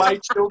description. My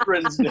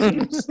children's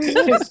names is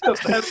the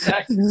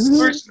best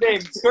First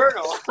name,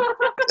 Colonel.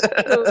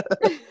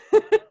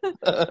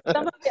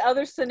 Some of the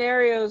other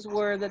scenarios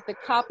were that the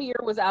copier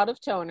was out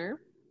of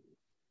toner,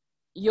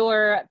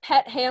 your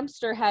pet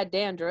hamster had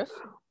dandruff,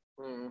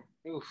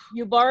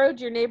 you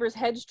borrowed your neighbor's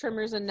hedge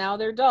trimmers and now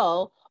they're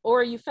dull,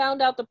 or you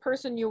found out the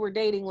person you were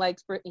dating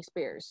likes Britney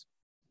Spears.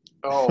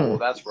 Oh,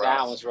 that's rough.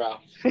 That was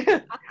rough.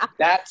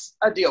 That's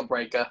a deal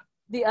breaker.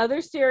 The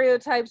other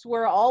stereotypes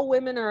were all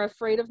women are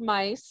afraid of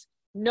mice,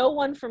 no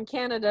one from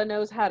Canada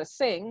knows how to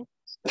sing,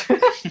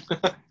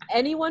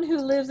 anyone who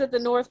lives at the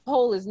North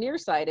Pole is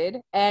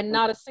nearsighted, and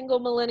not a single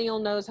millennial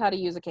knows how to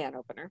use a can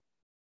opener.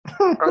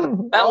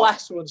 That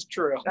last one's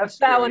true. That's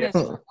that true, one is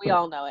true. We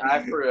all know it.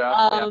 I threw it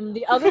up.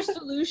 The other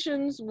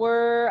solutions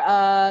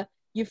were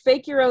you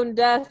fake your own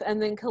death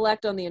and then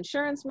collect on the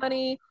insurance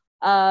money,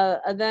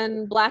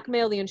 then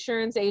blackmail the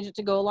insurance agent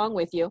to go along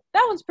with you.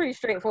 That one's pretty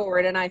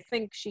straightforward, and I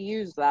think she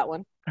used that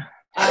one.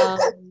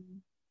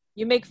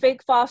 You make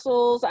fake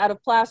fossils out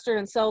of plaster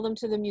and sell them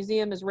to the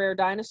museum as rare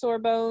dinosaur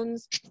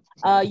bones.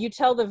 You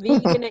tell the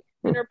vegan at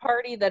your dinner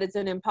party that it's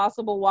an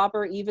Impossible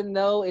Whopper even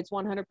though it's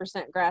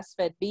 100%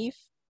 grass-fed beef.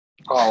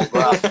 Oh,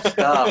 rough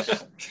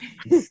stuff.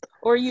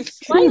 Or you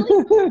slightly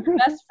move your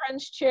best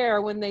friend's chair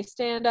when they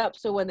stand up,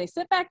 so when they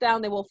sit back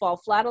down, they will fall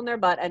flat on their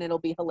butt, and it'll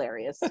be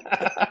hilarious.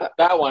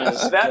 That one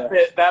is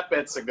that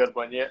bit's a good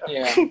one. Yeah.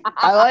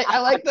 I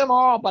like them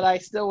all, but I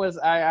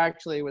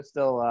actually was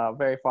still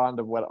very fond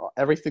of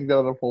everything that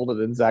unfolded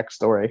in Zach's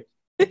story.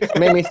 It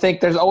made me think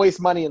there's always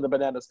money in the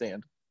banana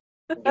stand.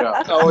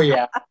 Yeah. Oh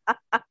yeah.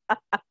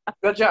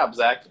 Good job,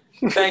 Zach.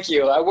 Thank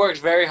you. I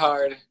worked very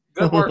hard.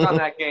 Good work on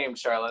that game,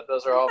 Charlotte.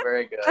 Those are all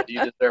very good.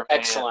 You deserve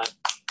excellent.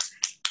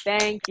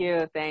 Thank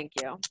you.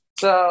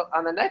 So,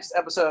 on the next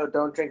episode,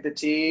 Don't Drink the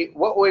Tea,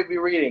 what will we be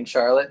reading,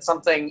 Charlotte?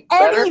 Something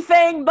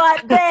Anything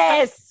but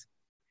this!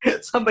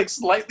 Something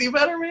slightly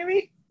better,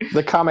 maybe?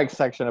 The comic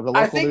section of the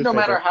local newspaper. No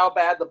matter how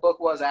bad the book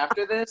was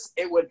after this,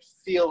 it would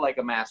feel like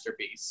a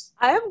masterpiece.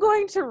 I am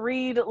going to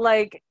read,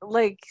 like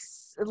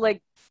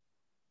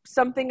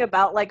something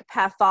about like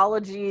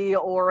pathology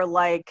or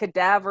like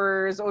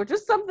cadavers or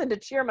just something to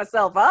cheer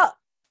myself up.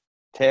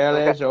 Tale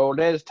as old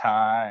as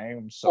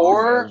time,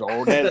 or as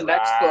old as the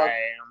next book,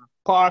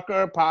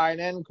 Parker Pine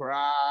and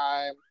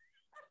Crime.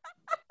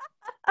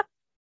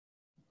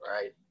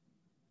 Right.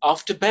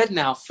 Off to bed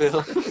now, Phil.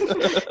 I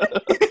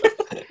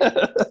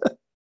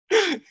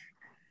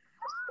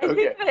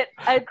think that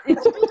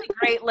it's really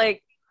great.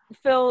 Like,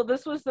 Phil,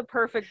 this was the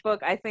perfect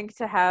book, I think,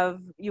 to have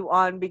you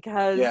on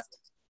because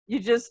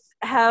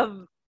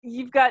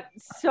you've got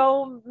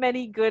so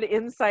many good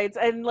insights.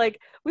 And, like,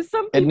 with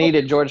some people... It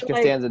needed George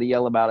Costanza to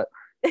yell about it.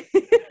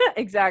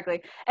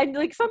 Exactly. And,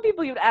 like, some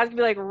people you'd ask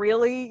me, like,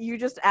 really? You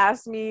just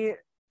asked me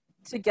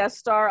to guest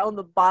star on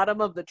the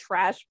bottom of the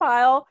trash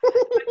pile?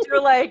 But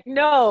you're like,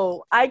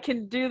 no, I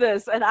can do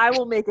this, and I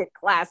will make it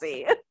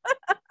classy.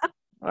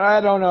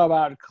 I don't know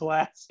about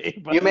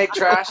classy. But you make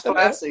trash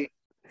classy.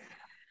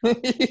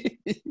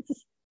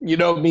 You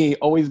know me,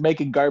 always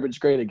making garbage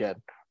great again.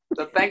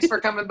 So thanks for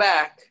coming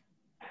back.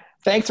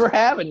 Thanks for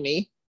having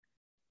me.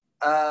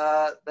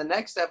 The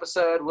next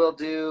episode we'll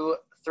do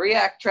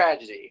 3-act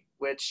tragedy,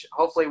 which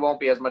hopefully won't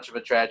be as much of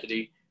a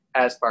tragedy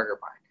as Parker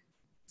Pine.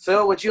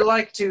 Phil, would you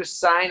like to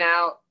sign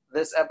out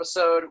this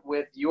episode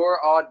with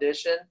your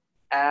audition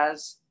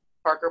as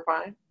Parker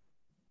Pine?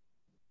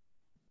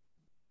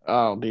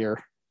 Oh,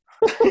 dear.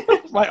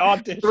 My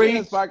audition 3,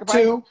 as Parker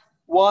Pine. 2,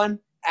 1,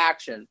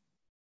 action.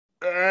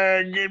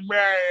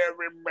 Goodbye,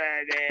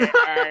 everybody.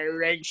 I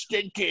like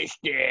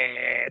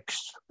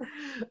statistics.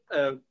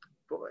 Oh,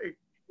 boy.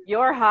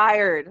 You're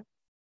hired.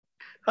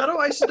 How do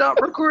I stop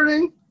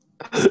recording?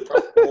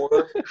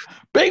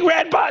 Big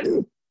red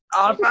button.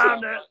 I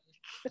found it.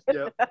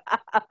 Yep.